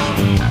mama,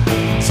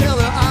 tell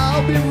her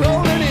I'll be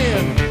rolling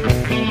in.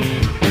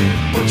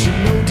 But you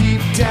know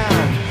deep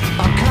down,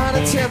 I'm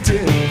kinda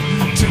tempted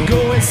to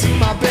go and see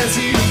my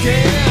Bessie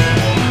again.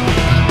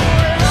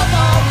 Up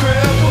on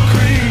Cripple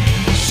Creek,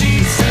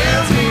 she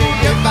sends me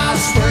if I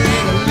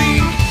spring a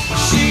leak.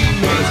 She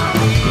makes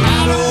I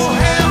don't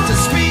have to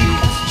speak.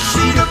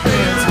 She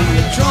defends me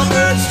a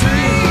drunkard's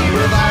dream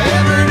if I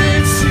ever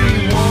did see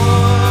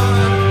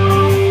one.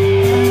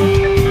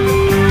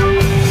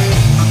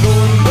 No,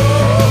 no,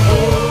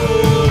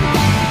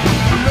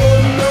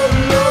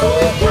 no, no,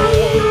 no,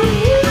 no,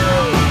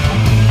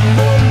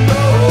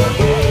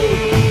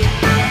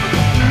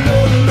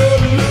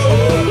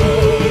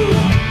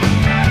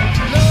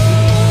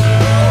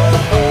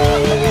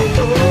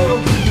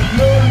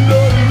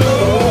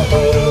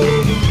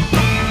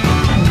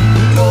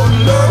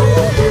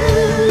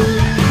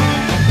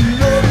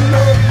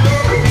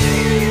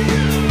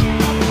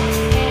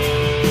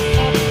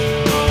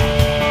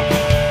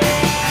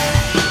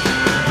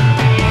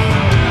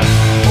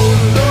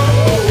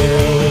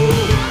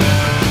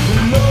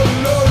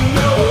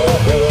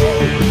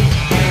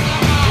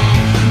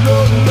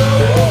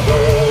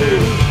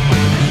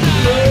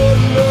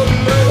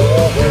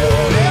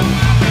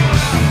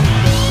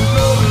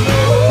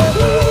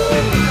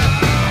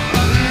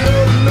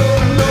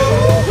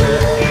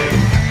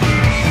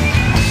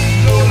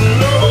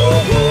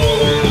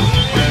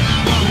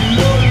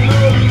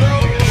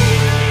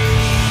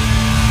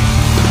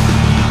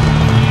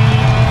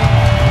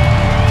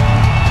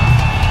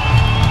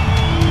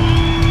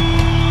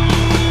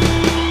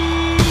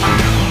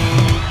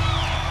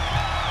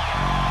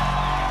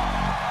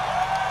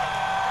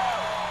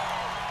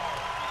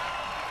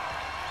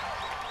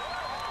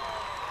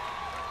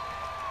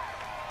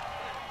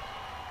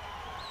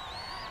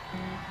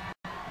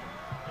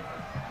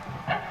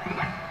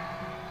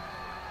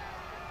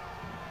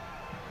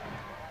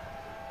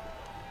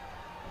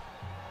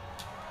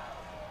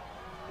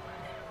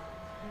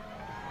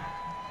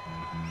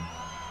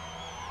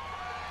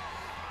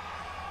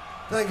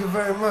 Thank you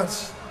very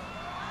much.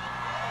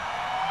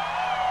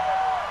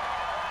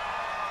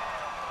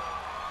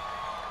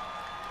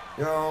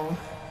 Yo.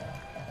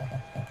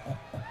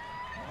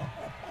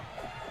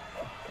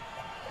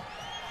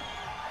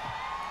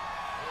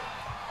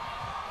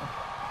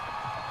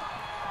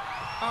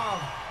 Oh,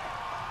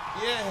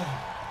 yeah.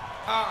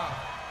 Oh,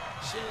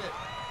 shit.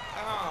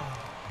 Oh,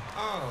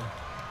 oh.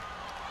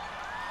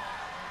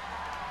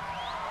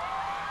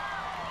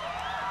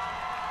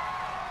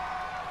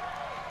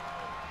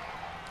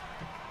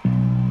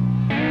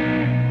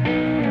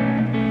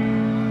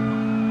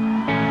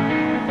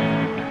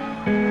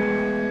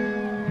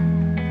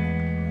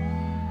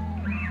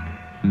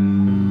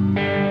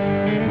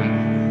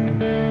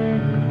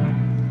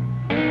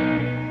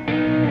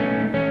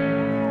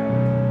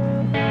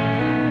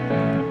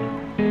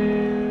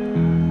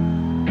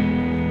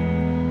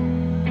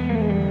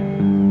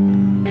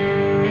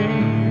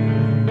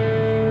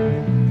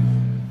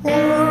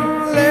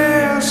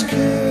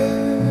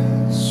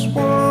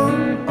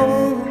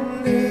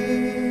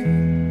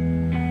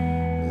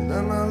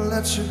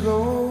 Let you go.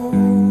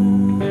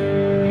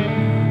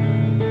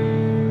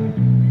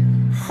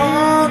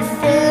 Hard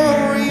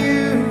for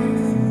you,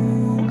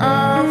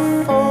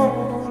 I've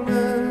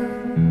fallen.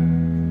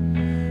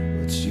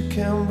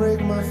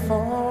 my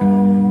fall.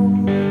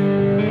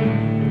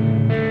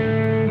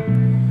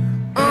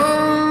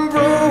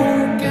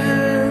 Unbroken,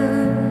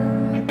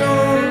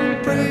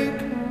 don't break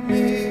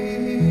me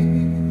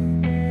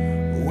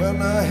when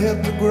I hit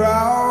the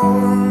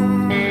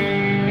ground.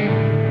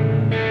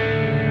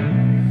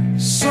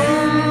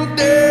 Some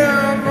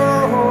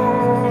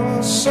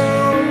devil,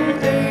 some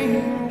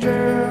angel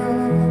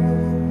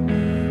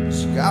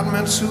got me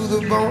to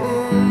the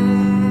bone.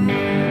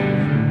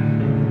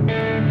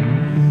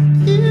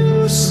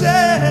 You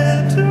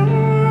said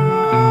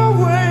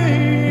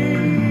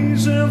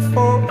always and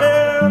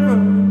forever.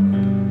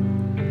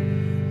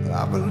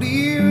 I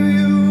believe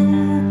you,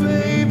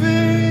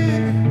 baby.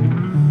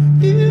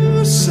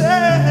 You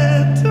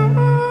said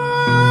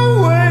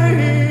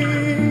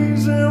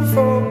always and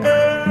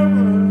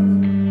forever.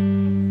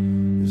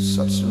 It's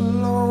such a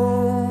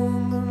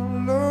long and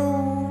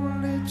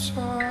lonely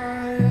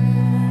time.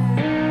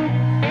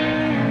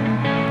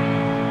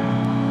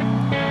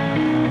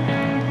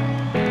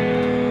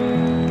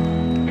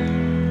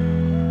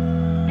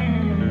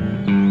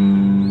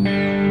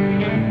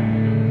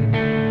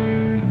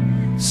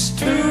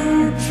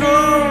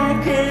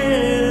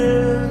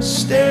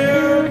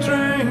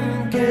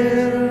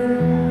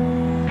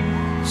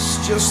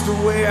 Just the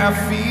way I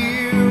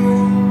feel.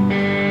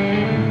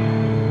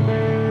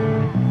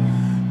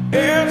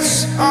 It's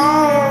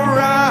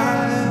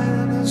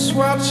alright, that's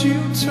what you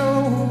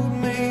told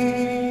me.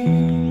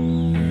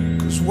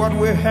 'Cause what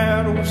we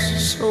had was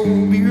so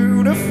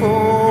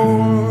beautiful.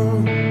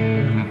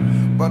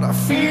 But I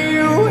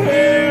feel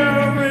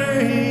heavy,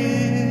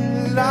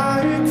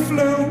 like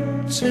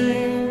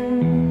floating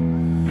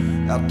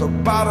at the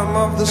bottom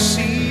of the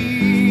sea.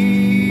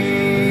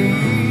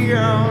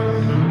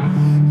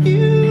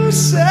 You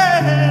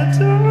said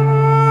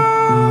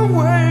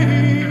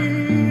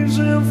always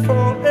and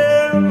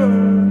forever.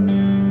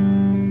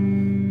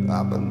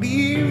 I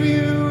believe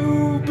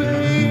you,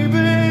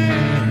 baby.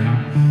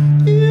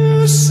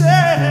 You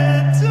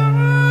said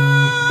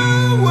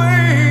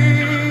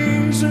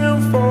always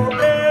and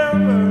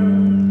forever.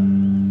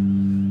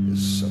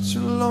 It's such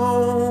a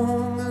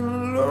long and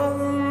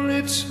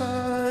lonely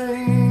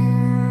time.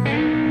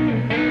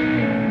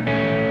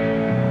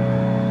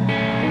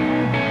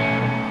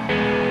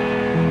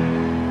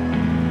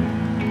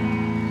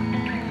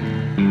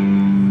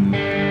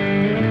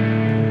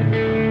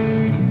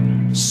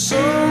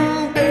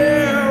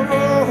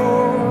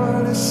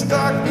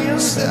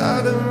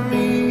 Inside of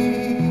me,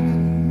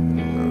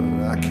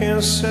 I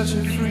can't set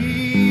you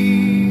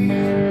free.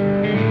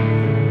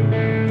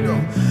 You know,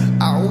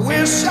 I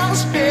wish I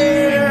was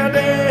dead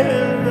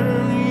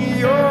in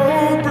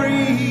your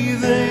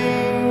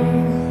breathing,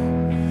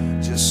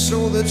 just so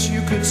that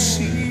you could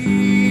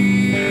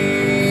see.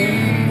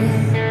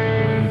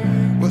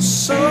 Well,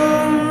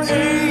 some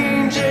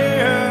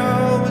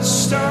angel is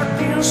stuck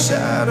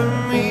inside of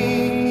me.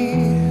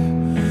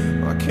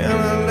 Why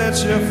can't I let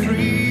you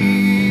free?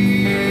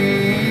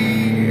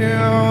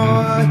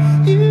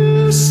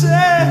 You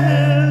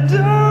said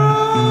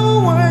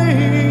always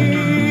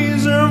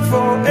and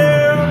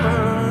forever.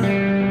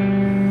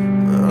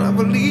 I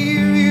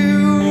believe you,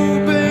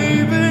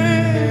 baby.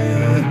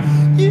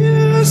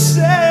 You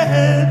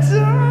said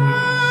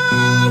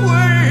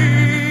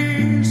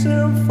always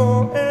and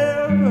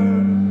forever.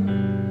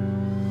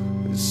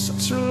 It's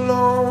such a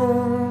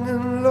long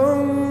and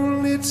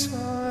lonely time.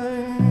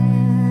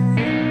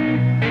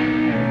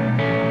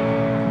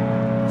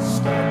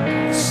 Stuck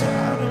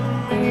inside of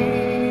me.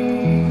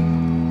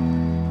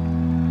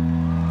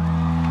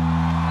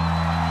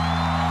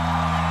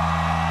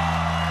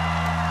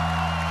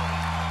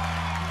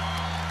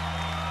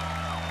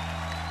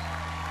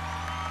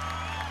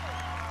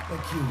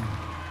 Thank you.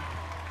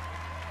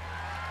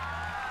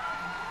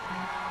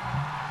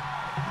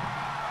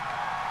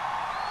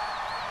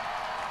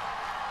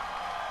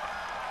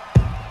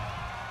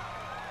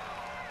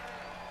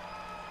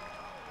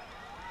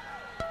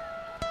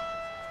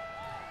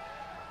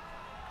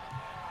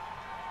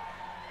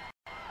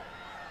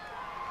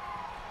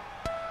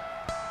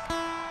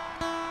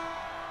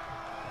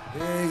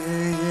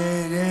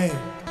 Yeah.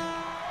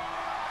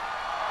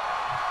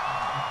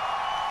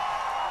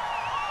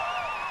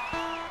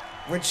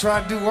 We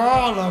try to do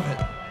all of it.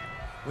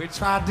 We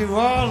try to do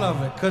all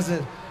of it, because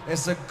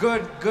it's a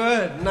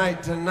good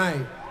night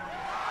tonight.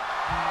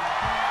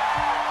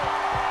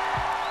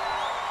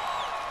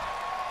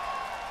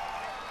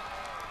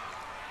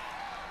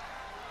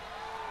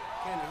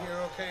 Can you hear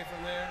okay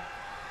from there?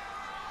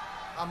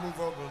 I'll move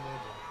over a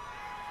little bit.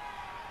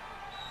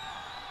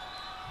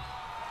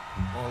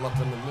 All up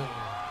in the middle.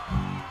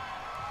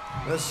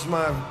 This is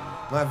my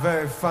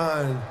very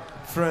fine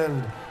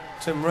friend,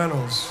 Tim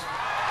Reynolds.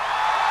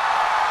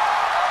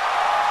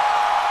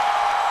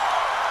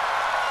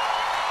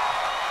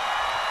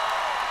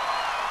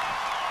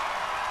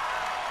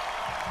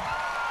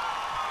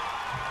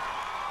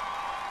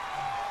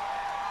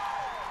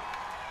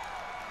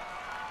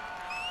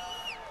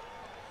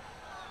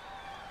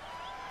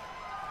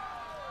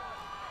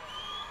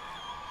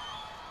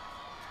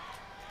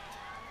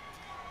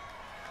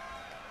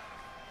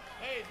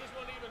 Is this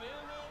one even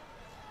in there?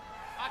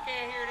 I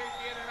can't hear this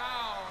shit at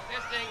all.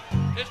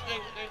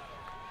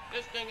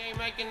 This thing ain't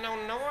making no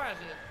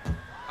noises.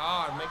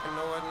 Oh, it's making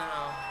noise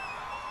now.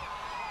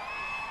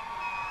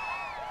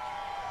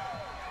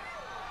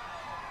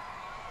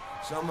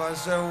 Somebody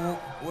said,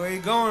 where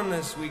you going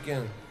this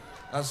weekend?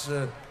 I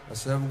said,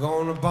 I'm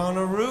going to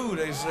Bonnaroo.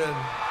 They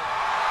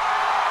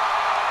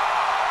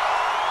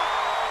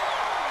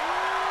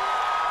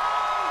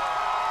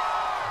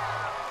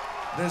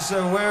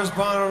said, where's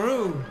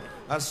Bonnaroo?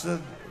 I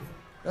said,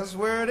 that's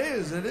where it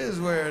is. It is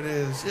where it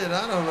is. Shit,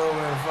 I don't know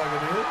where the fuck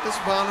it is. It's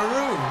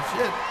Bonnaroo.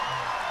 Shit.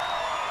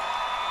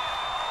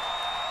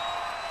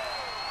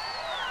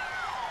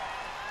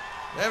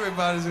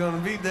 Everybody's gonna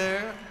be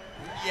there.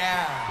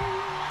 Yeah.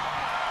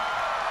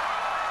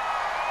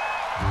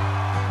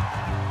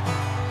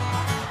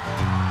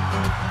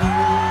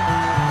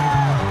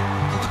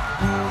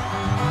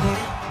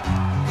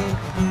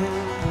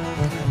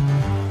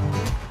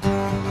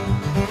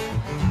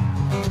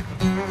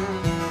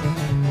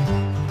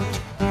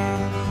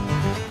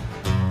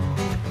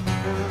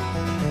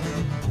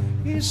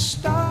 He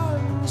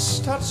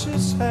stands, touches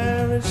his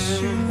hair, his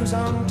shoes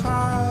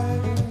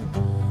untied,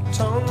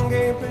 tongue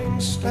gaping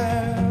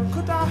stare.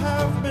 Could I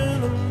have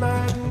been a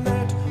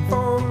magnet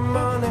for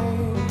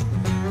money?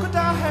 Could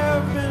I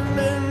have been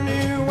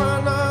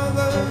anyone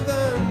other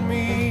than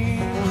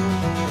me?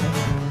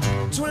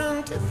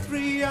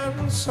 23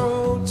 and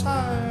so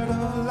tired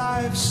of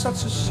life,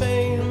 such a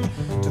shame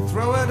to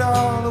throw it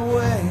all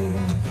away.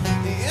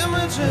 The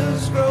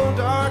images grow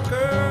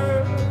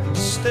darker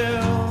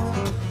still.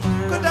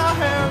 Could I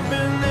have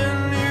been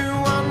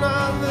anyone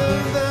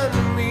other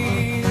than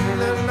me?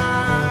 Then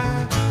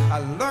I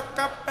look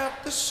up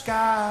at the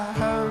sky,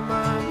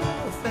 my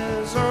mouth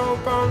is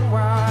open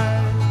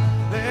wide.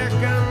 Lick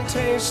and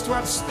taste,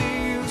 what's the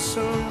use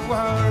of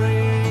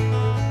worrying?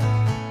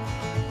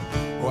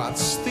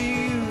 What's the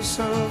use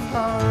of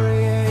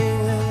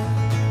hurrying?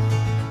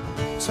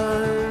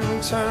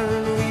 Turn,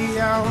 turn, we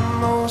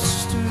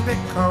almost to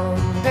become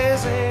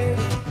dizzy.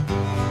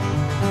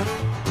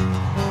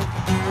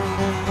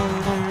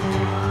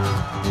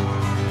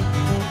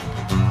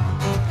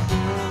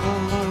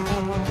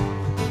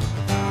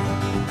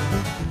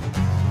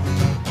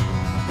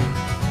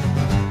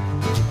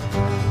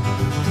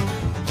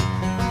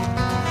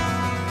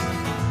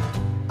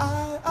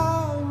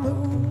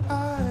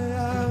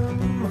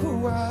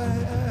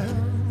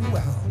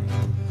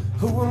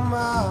 Who am I,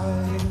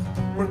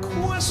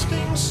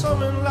 requesting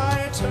some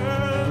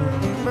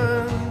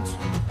enlightenment?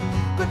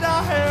 Could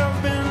I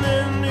have been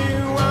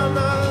anyone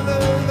other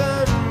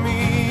than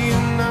me?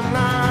 And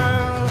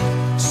I'll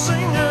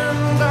sing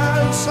and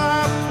dance,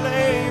 I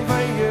play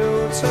for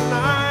you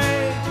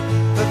tonight,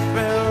 the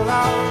thrill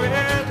of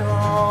it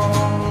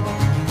all.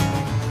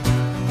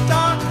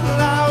 Dark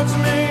clouds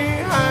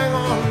may hang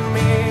on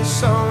me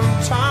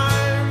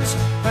sometimes,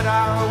 but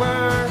I'll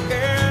work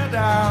it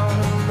out.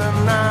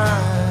 And I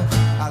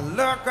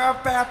look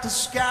up at the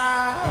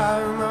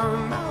sky, my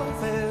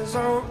mouth is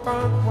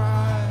open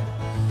wide.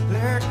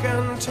 Lick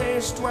and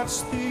taste,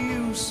 what's the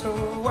use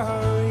of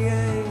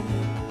worrying?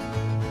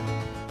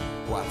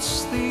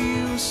 What's the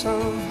use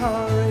of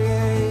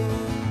hurrying?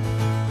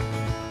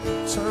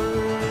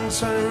 Turn,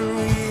 turn,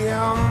 we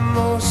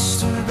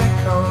almost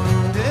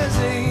become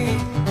dizzy.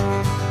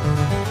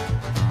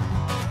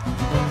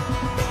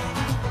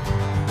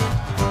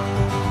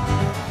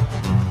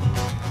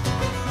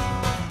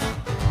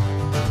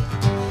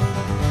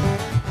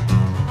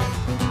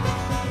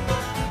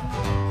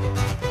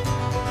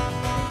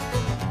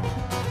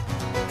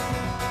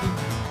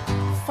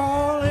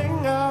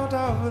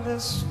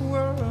 This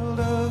world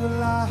of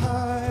lies.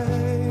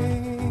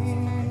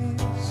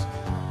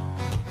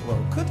 Well,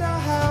 could I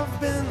have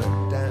been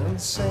a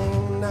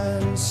dancing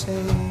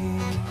Nancy?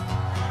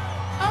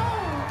 Oh.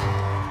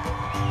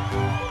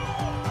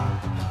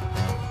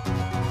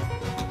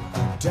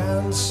 A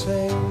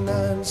dancing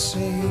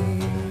Nancy.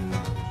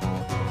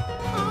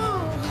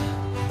 Oh.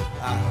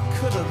 I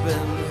could have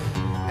been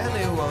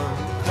anyone.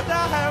 Could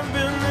I have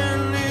been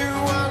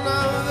anyone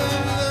other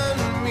than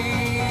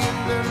me?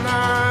 And I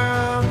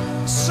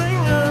sing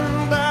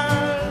and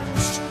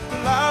dance,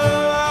 la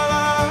la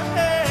la,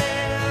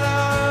 hey la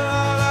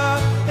la,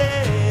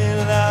 hey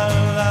la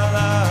la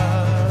la.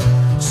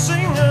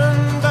 Sing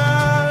and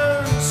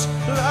dance,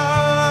 la la,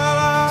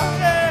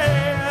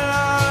 hey la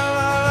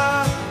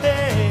la,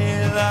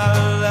 hey la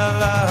la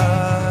la.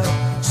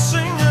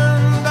 Sing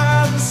and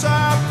dance, I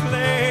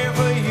play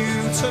for you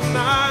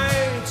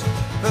tonight,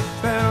 the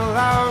thrill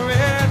of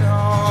it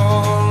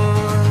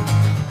all.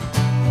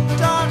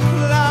 Dark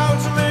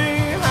clouds may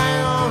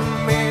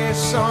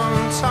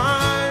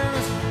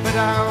sometimes, but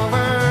I'll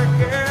work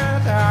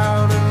it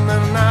out in the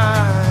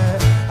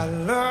night. I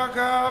look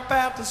up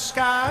at the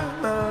sky,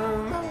 my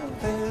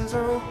mouth is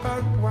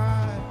open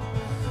wide.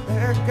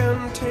 I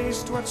can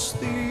taste, what's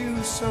the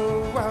use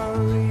of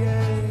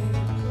worrying?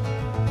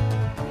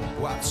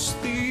 What's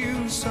the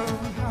use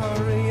of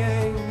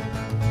hurrying?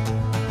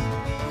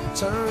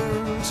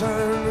 Turn,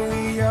 turn,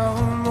 we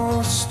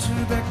almost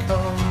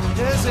become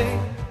this. sing.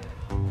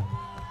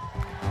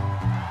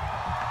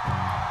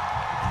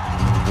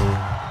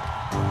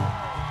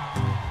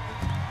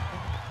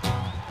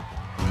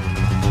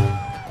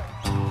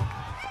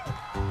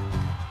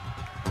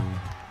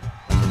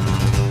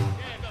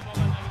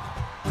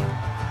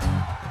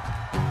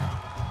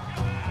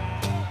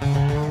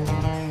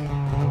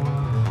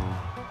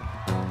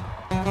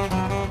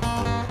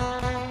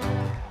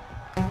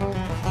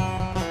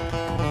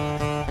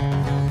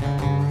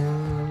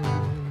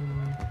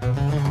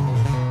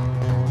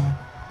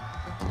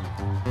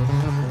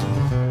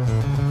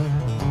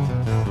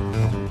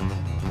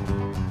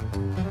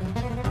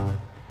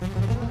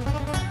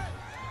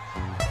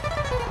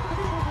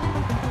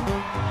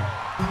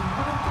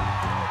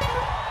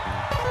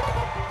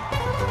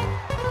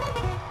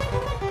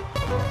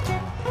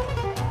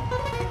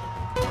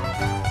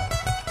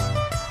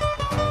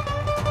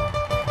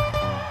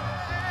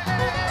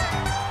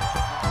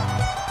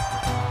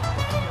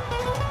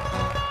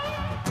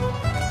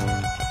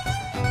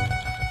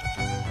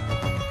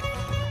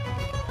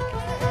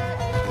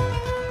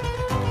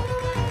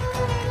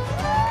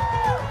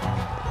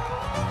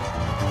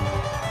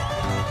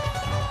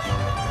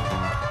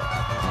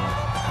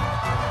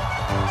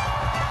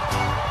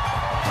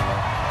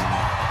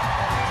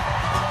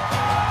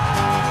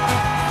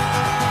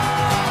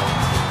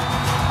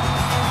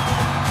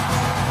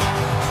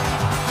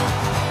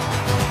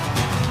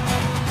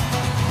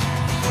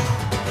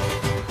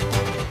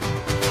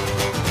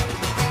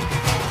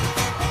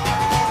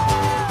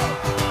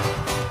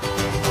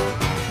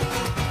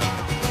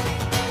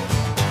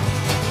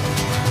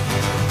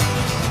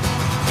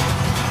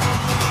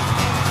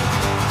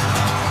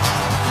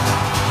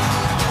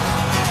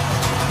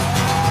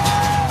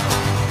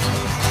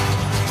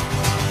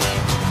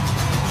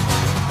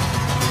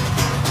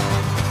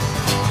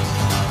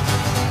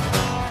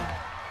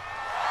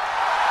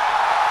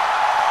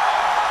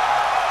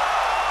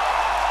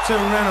 Tim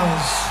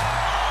Reynolds.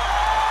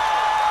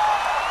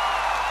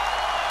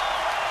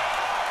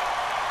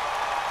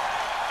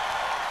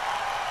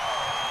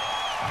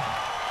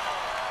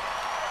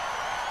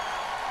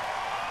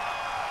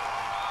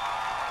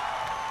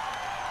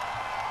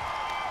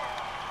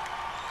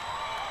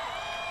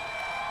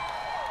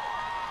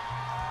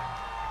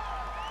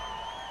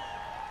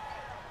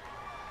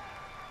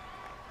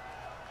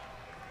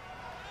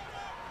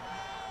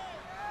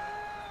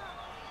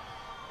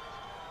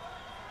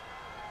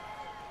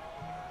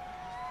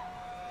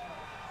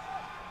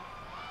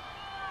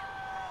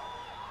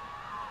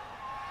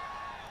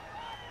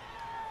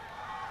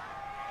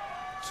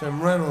 Tim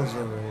Reynolds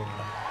over here.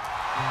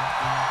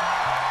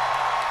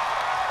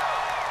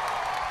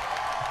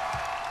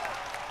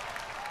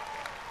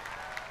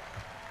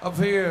 Up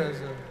here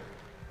is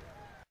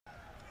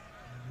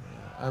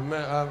I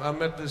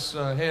met this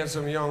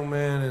handsome young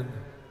man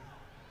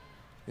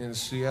in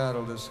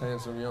Seattle, this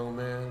handsome young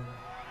man.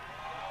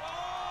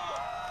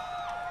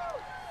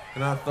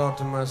 And I thought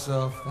to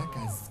myself, that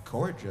guy's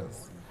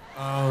gorgeous.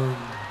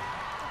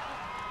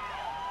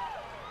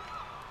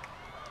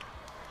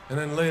 And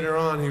then later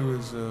on, he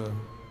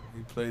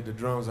played the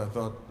drums. I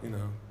thought,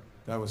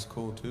 that was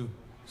cool too.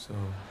 So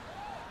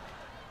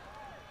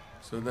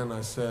then I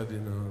said,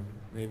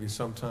 maybe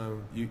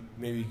sometime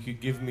maybe you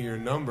could give me your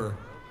number,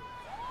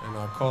 and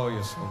I'll call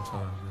you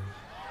sometime.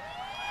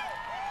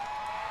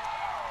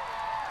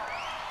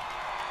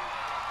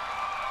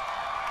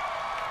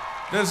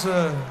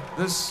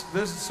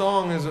 This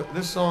song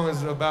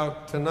is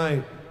about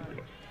tonight,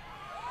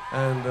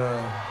 and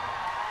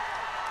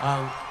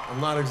I'm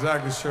not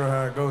exactly sure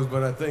how it goes,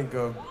 but I think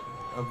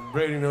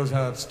Brady knows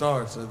how it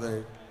starts, I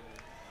think.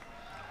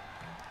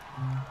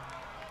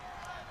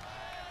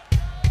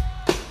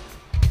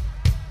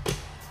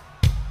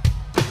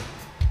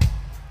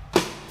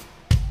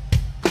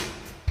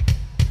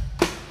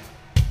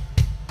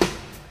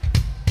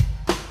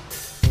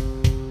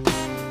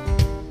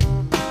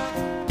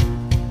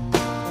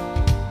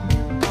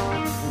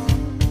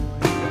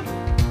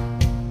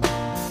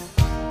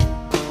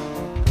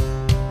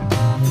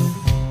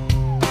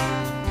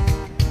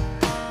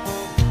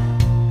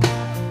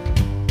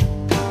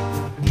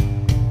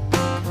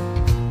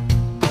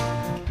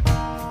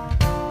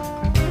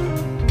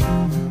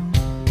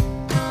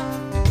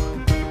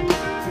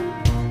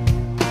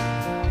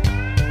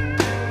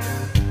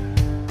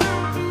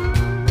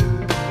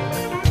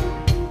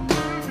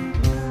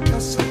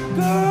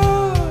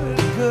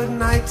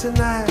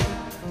 Tonight,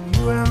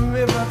 you and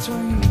me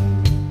between.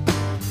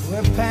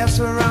 We'll pass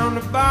around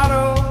the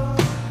bottle,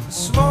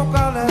 smoke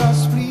a little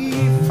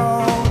spleef.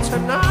 Oh,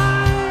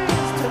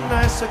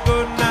 tonight's a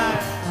good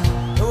night.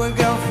 And we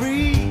get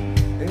free,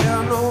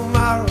 yeah, no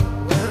tomorrow,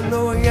 and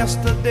no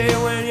yesterday.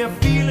 When you're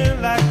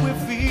feeling like we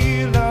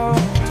feel, oh,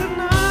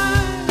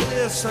 tonight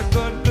it's a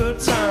good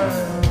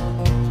time.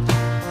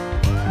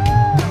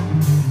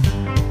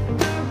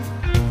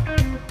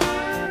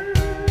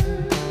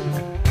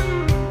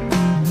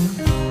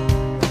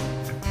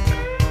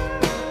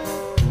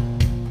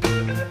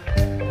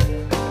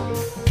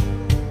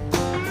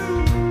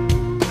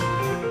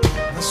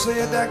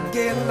 Said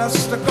again,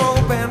 let's go,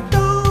 and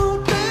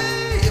don't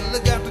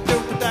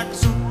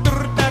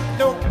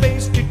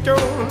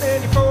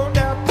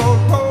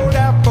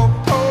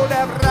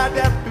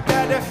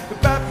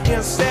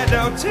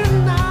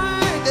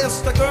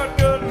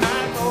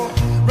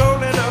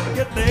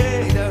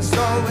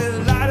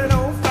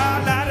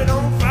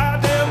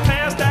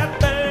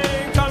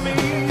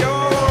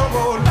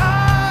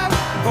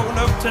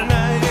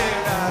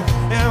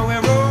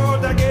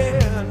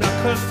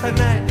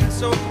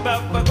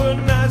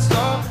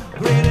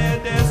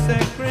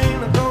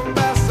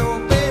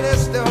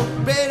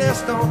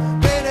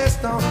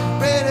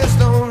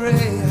Redstone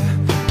Ray.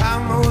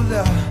 I'm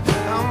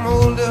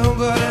older,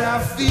 but I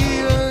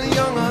feel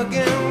young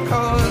again.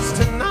 'Cause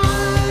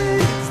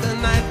tonight's the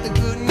night, the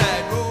good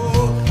night.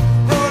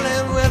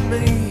 Rolling with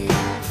me,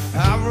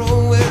 I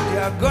roll with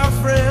your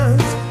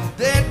girlfriends.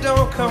 They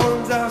don't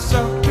come down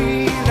so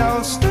beat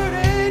all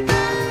sturdy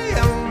day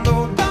and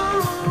go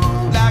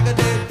down like a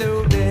day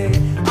to day.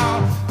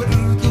 Oh, but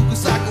you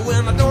cycle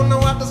when I don't know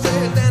what to say.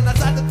 Then I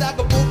start to talk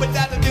a boom, but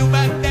that do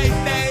my day.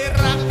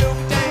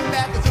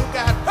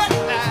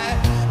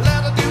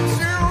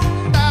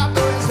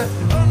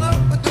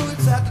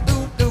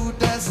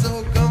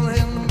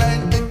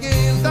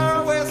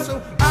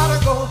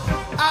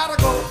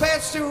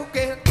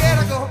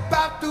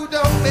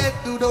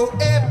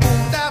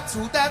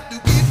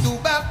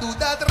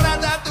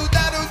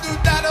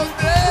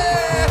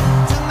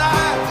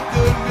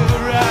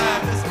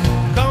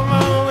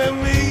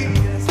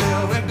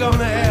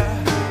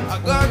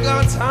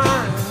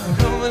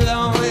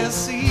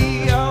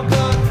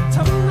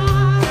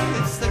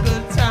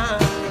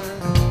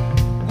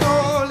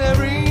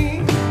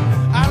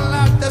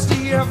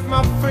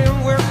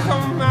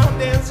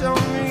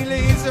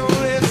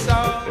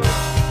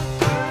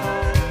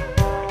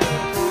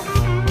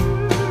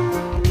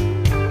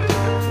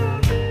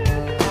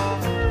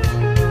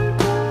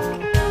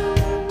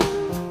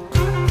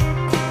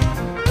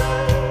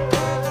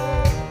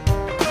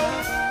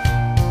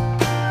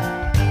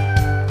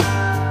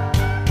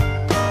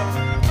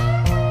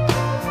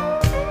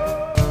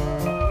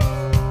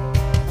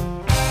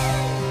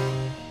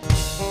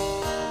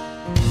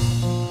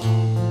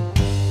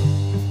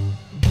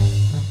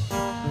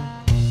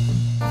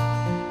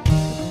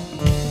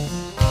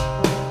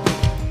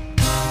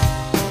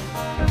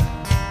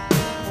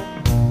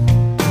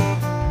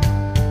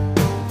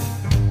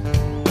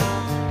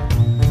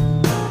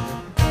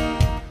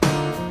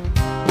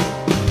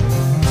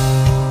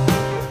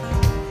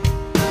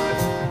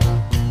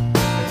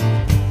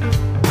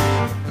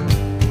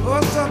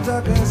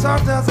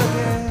 Sometimes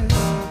again,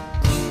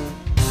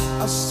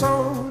 a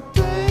song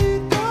day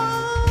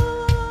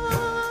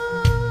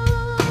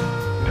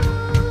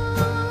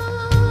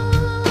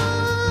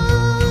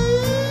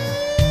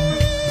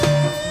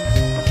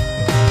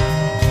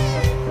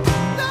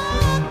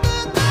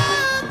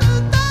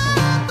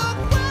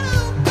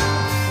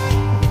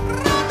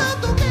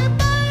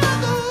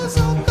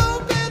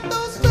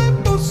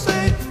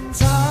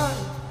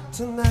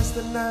tonight's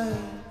the night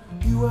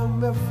you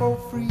and me for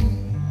free.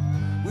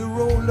 We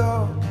roll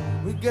up,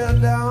 we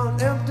get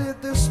down, empty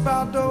this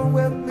bottle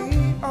with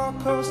me. Oh,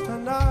 'cause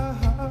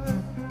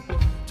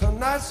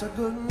tonight's a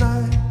good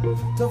night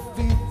to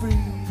feel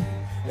free.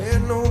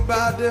 Ain't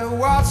nobody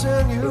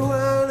watching you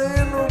and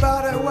ain't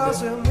nobody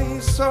watching me.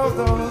 So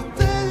those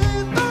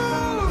days go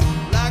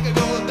like a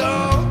good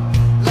dog,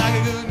 like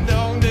a good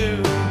dog do.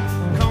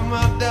 Come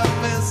out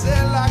up and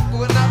say like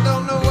when I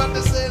don't know what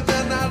to say,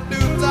 then I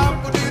do top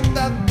with it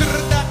that.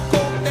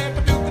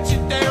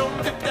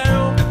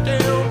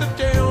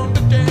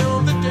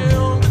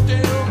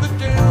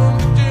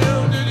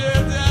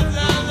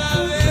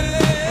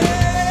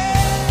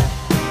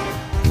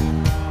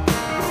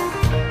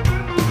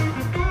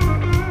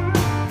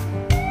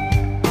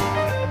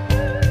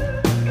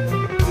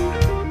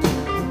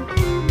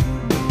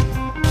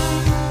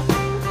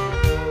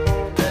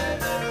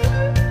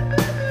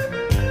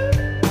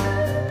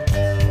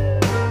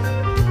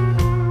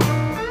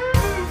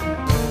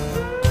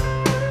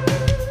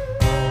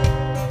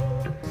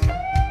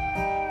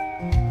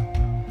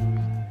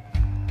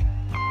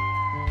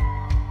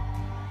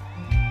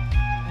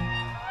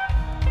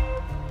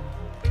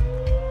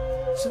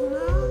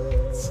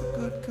 Tonight's a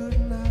good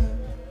night.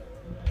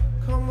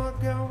 Come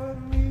again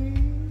with me.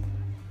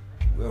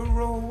 We'll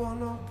roll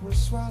one up, we'll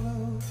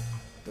swallow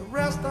the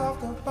rest of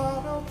the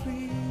bottle,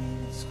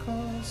 please.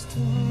 'Cause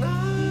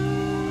tonight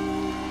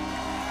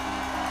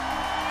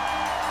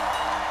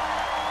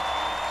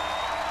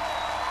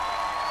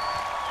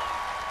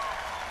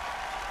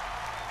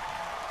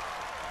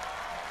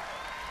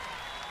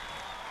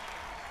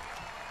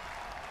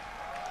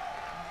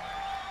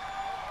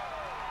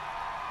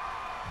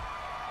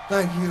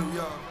thank you,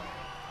 y'all.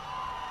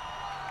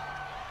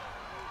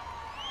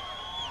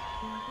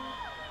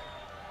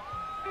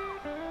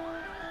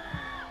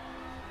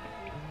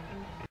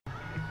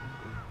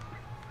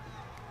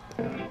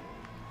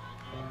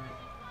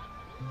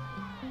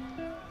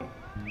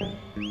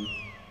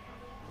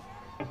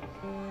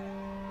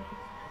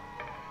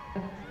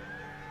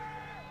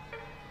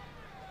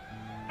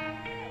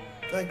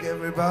 Thank you,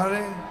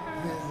 everybody.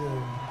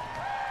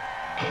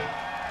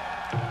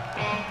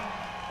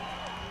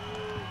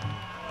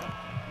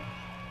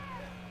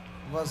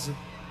 Was it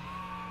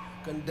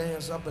can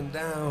dance up and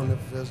down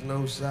if there's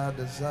no side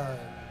to side.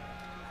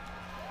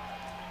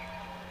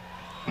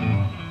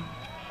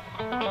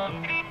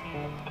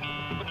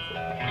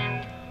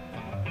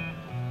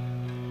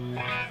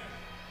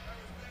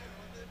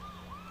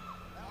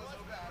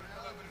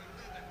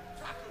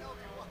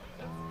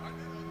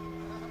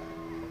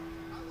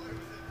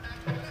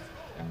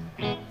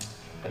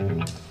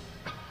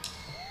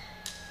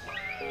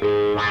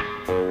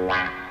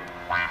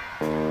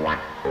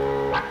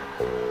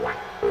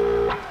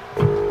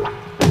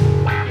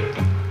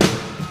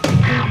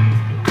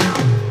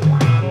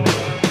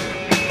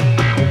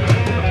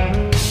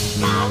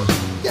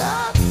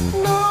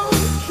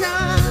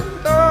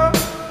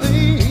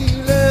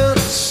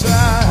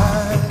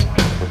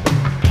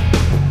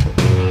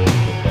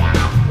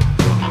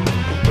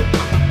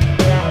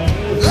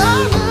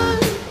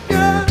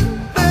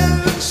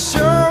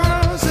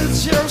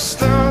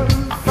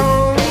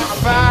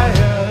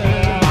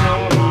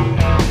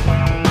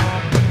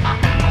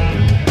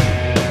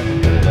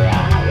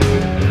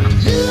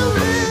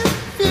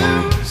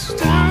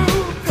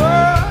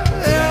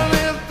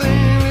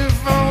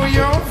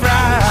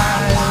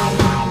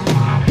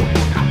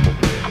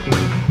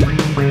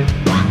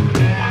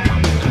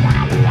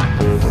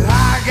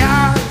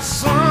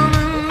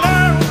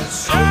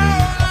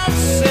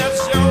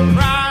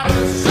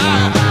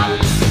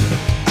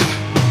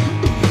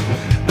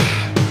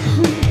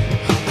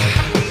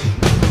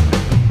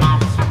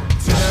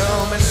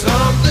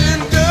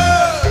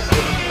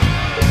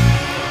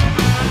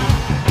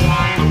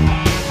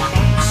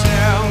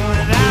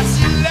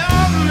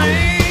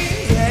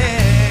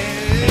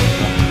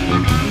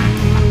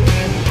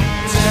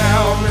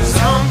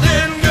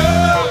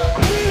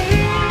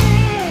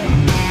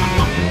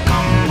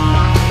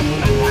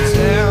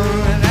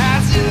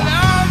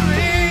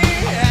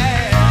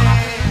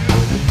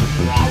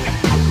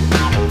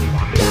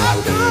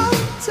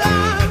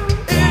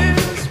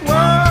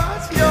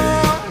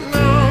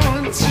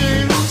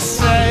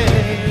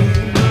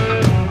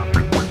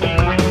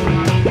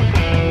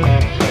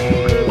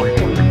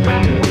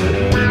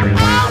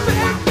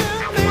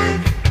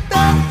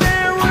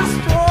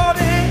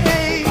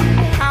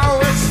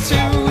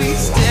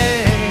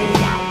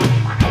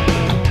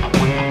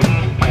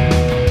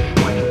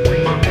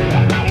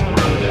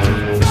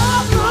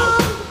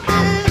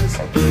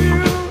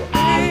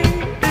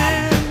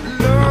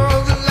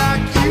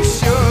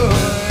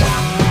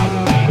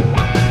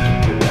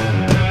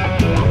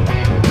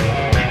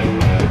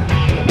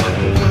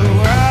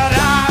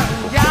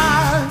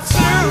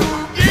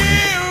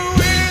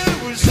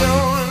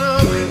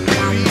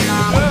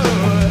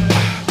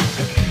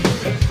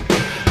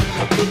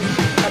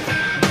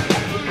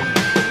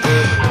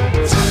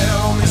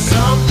 Tell me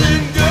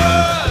something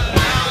good.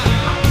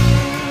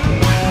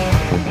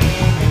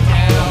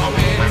 Tell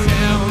me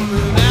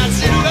that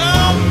you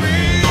love me.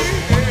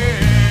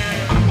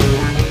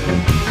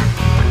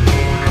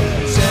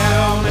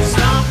 Tell me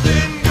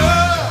something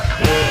good.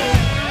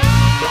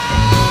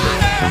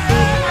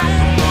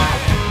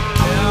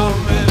 Tell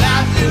me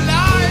that you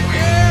like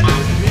it.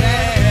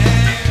 Yeah.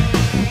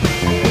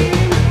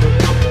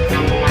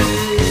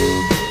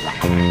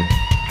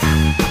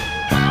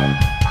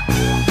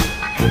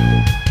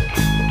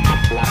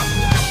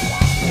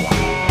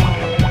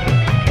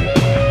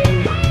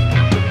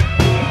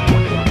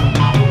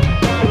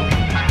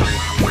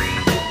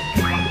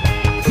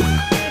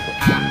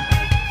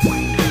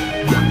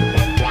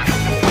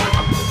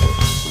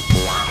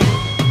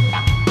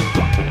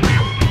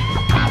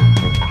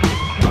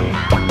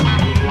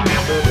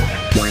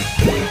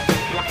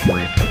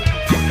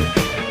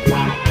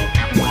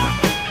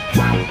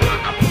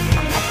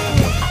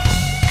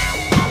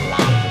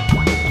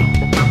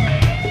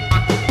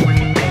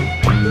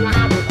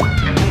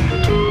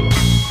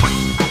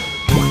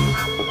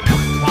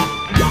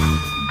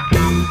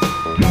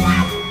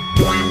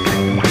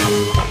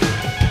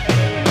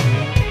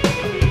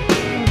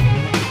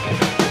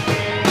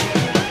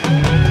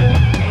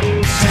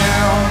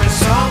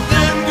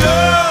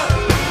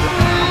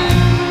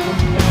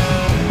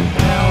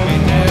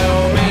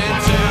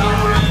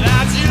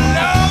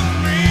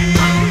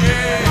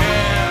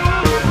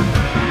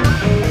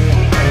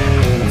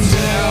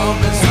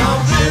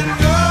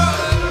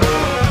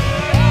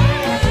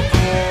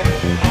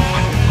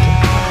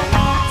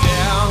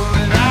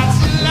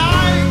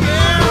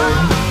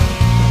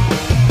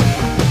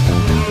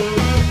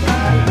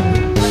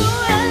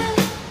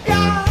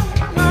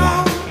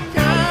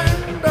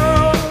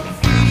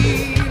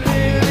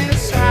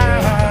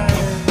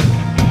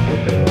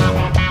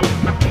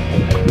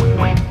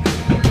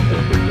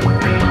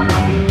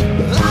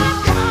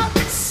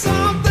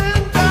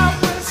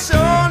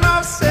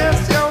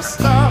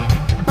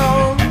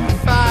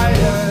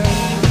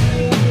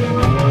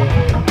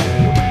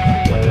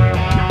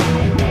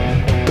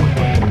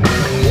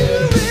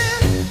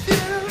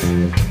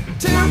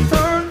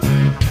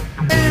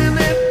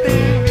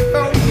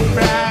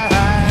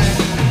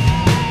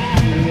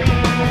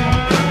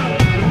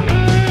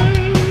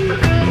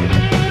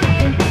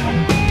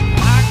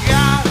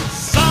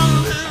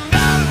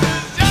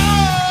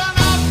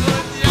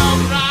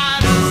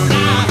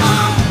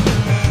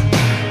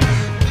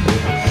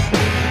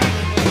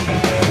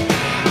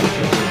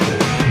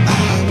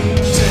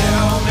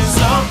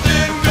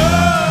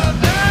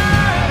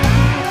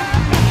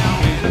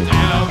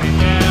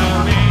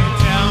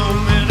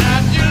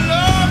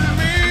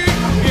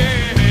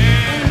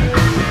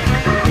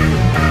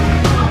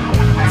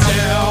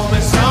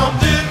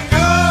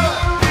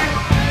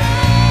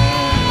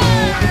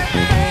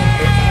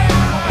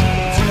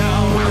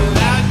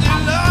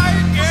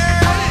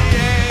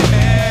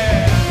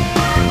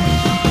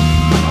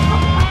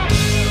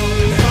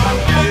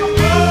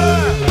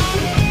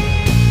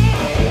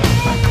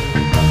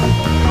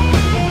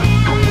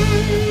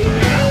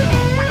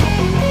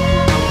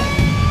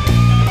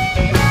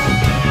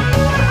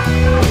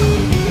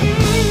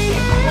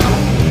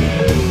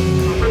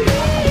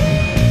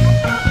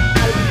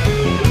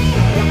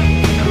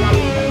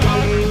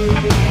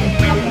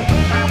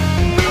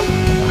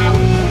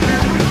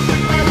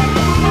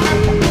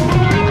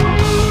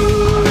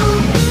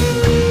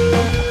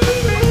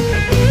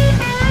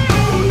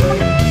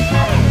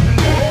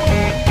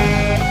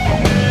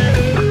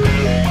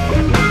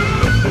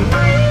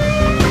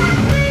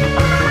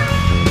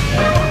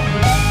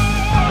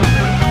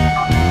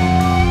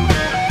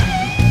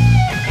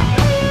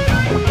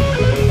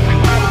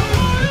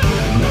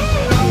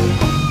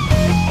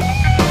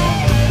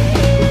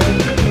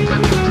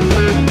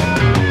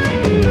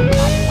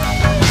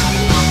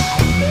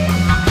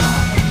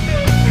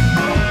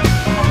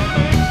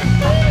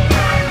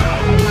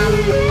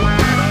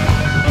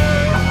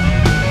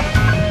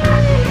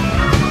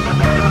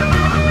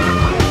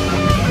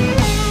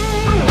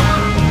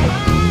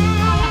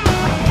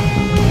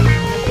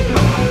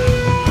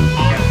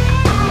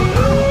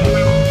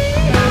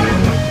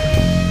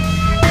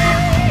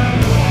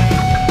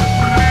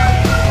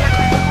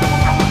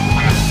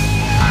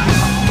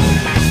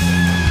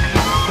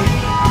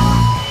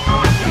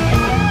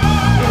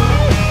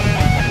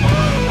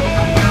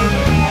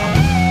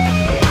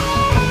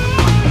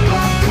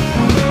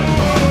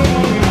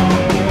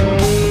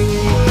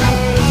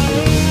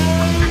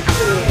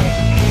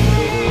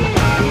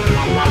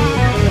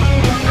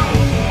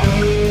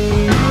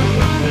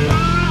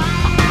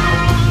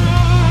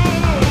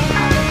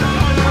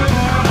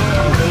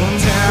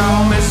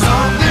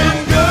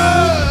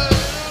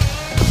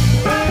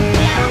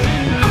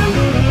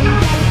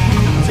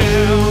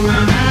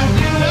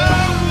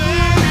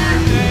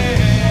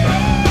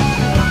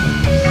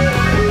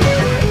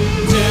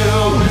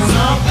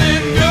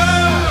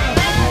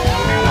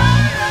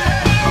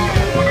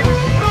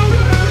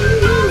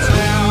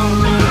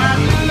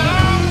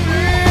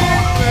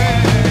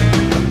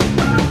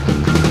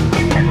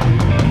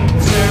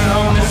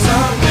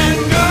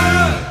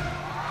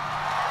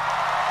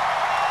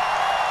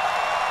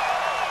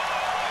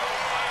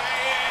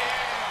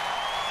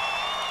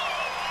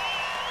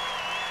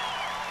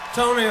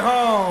 Tony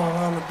Hall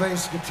on the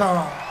bass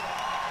guitar.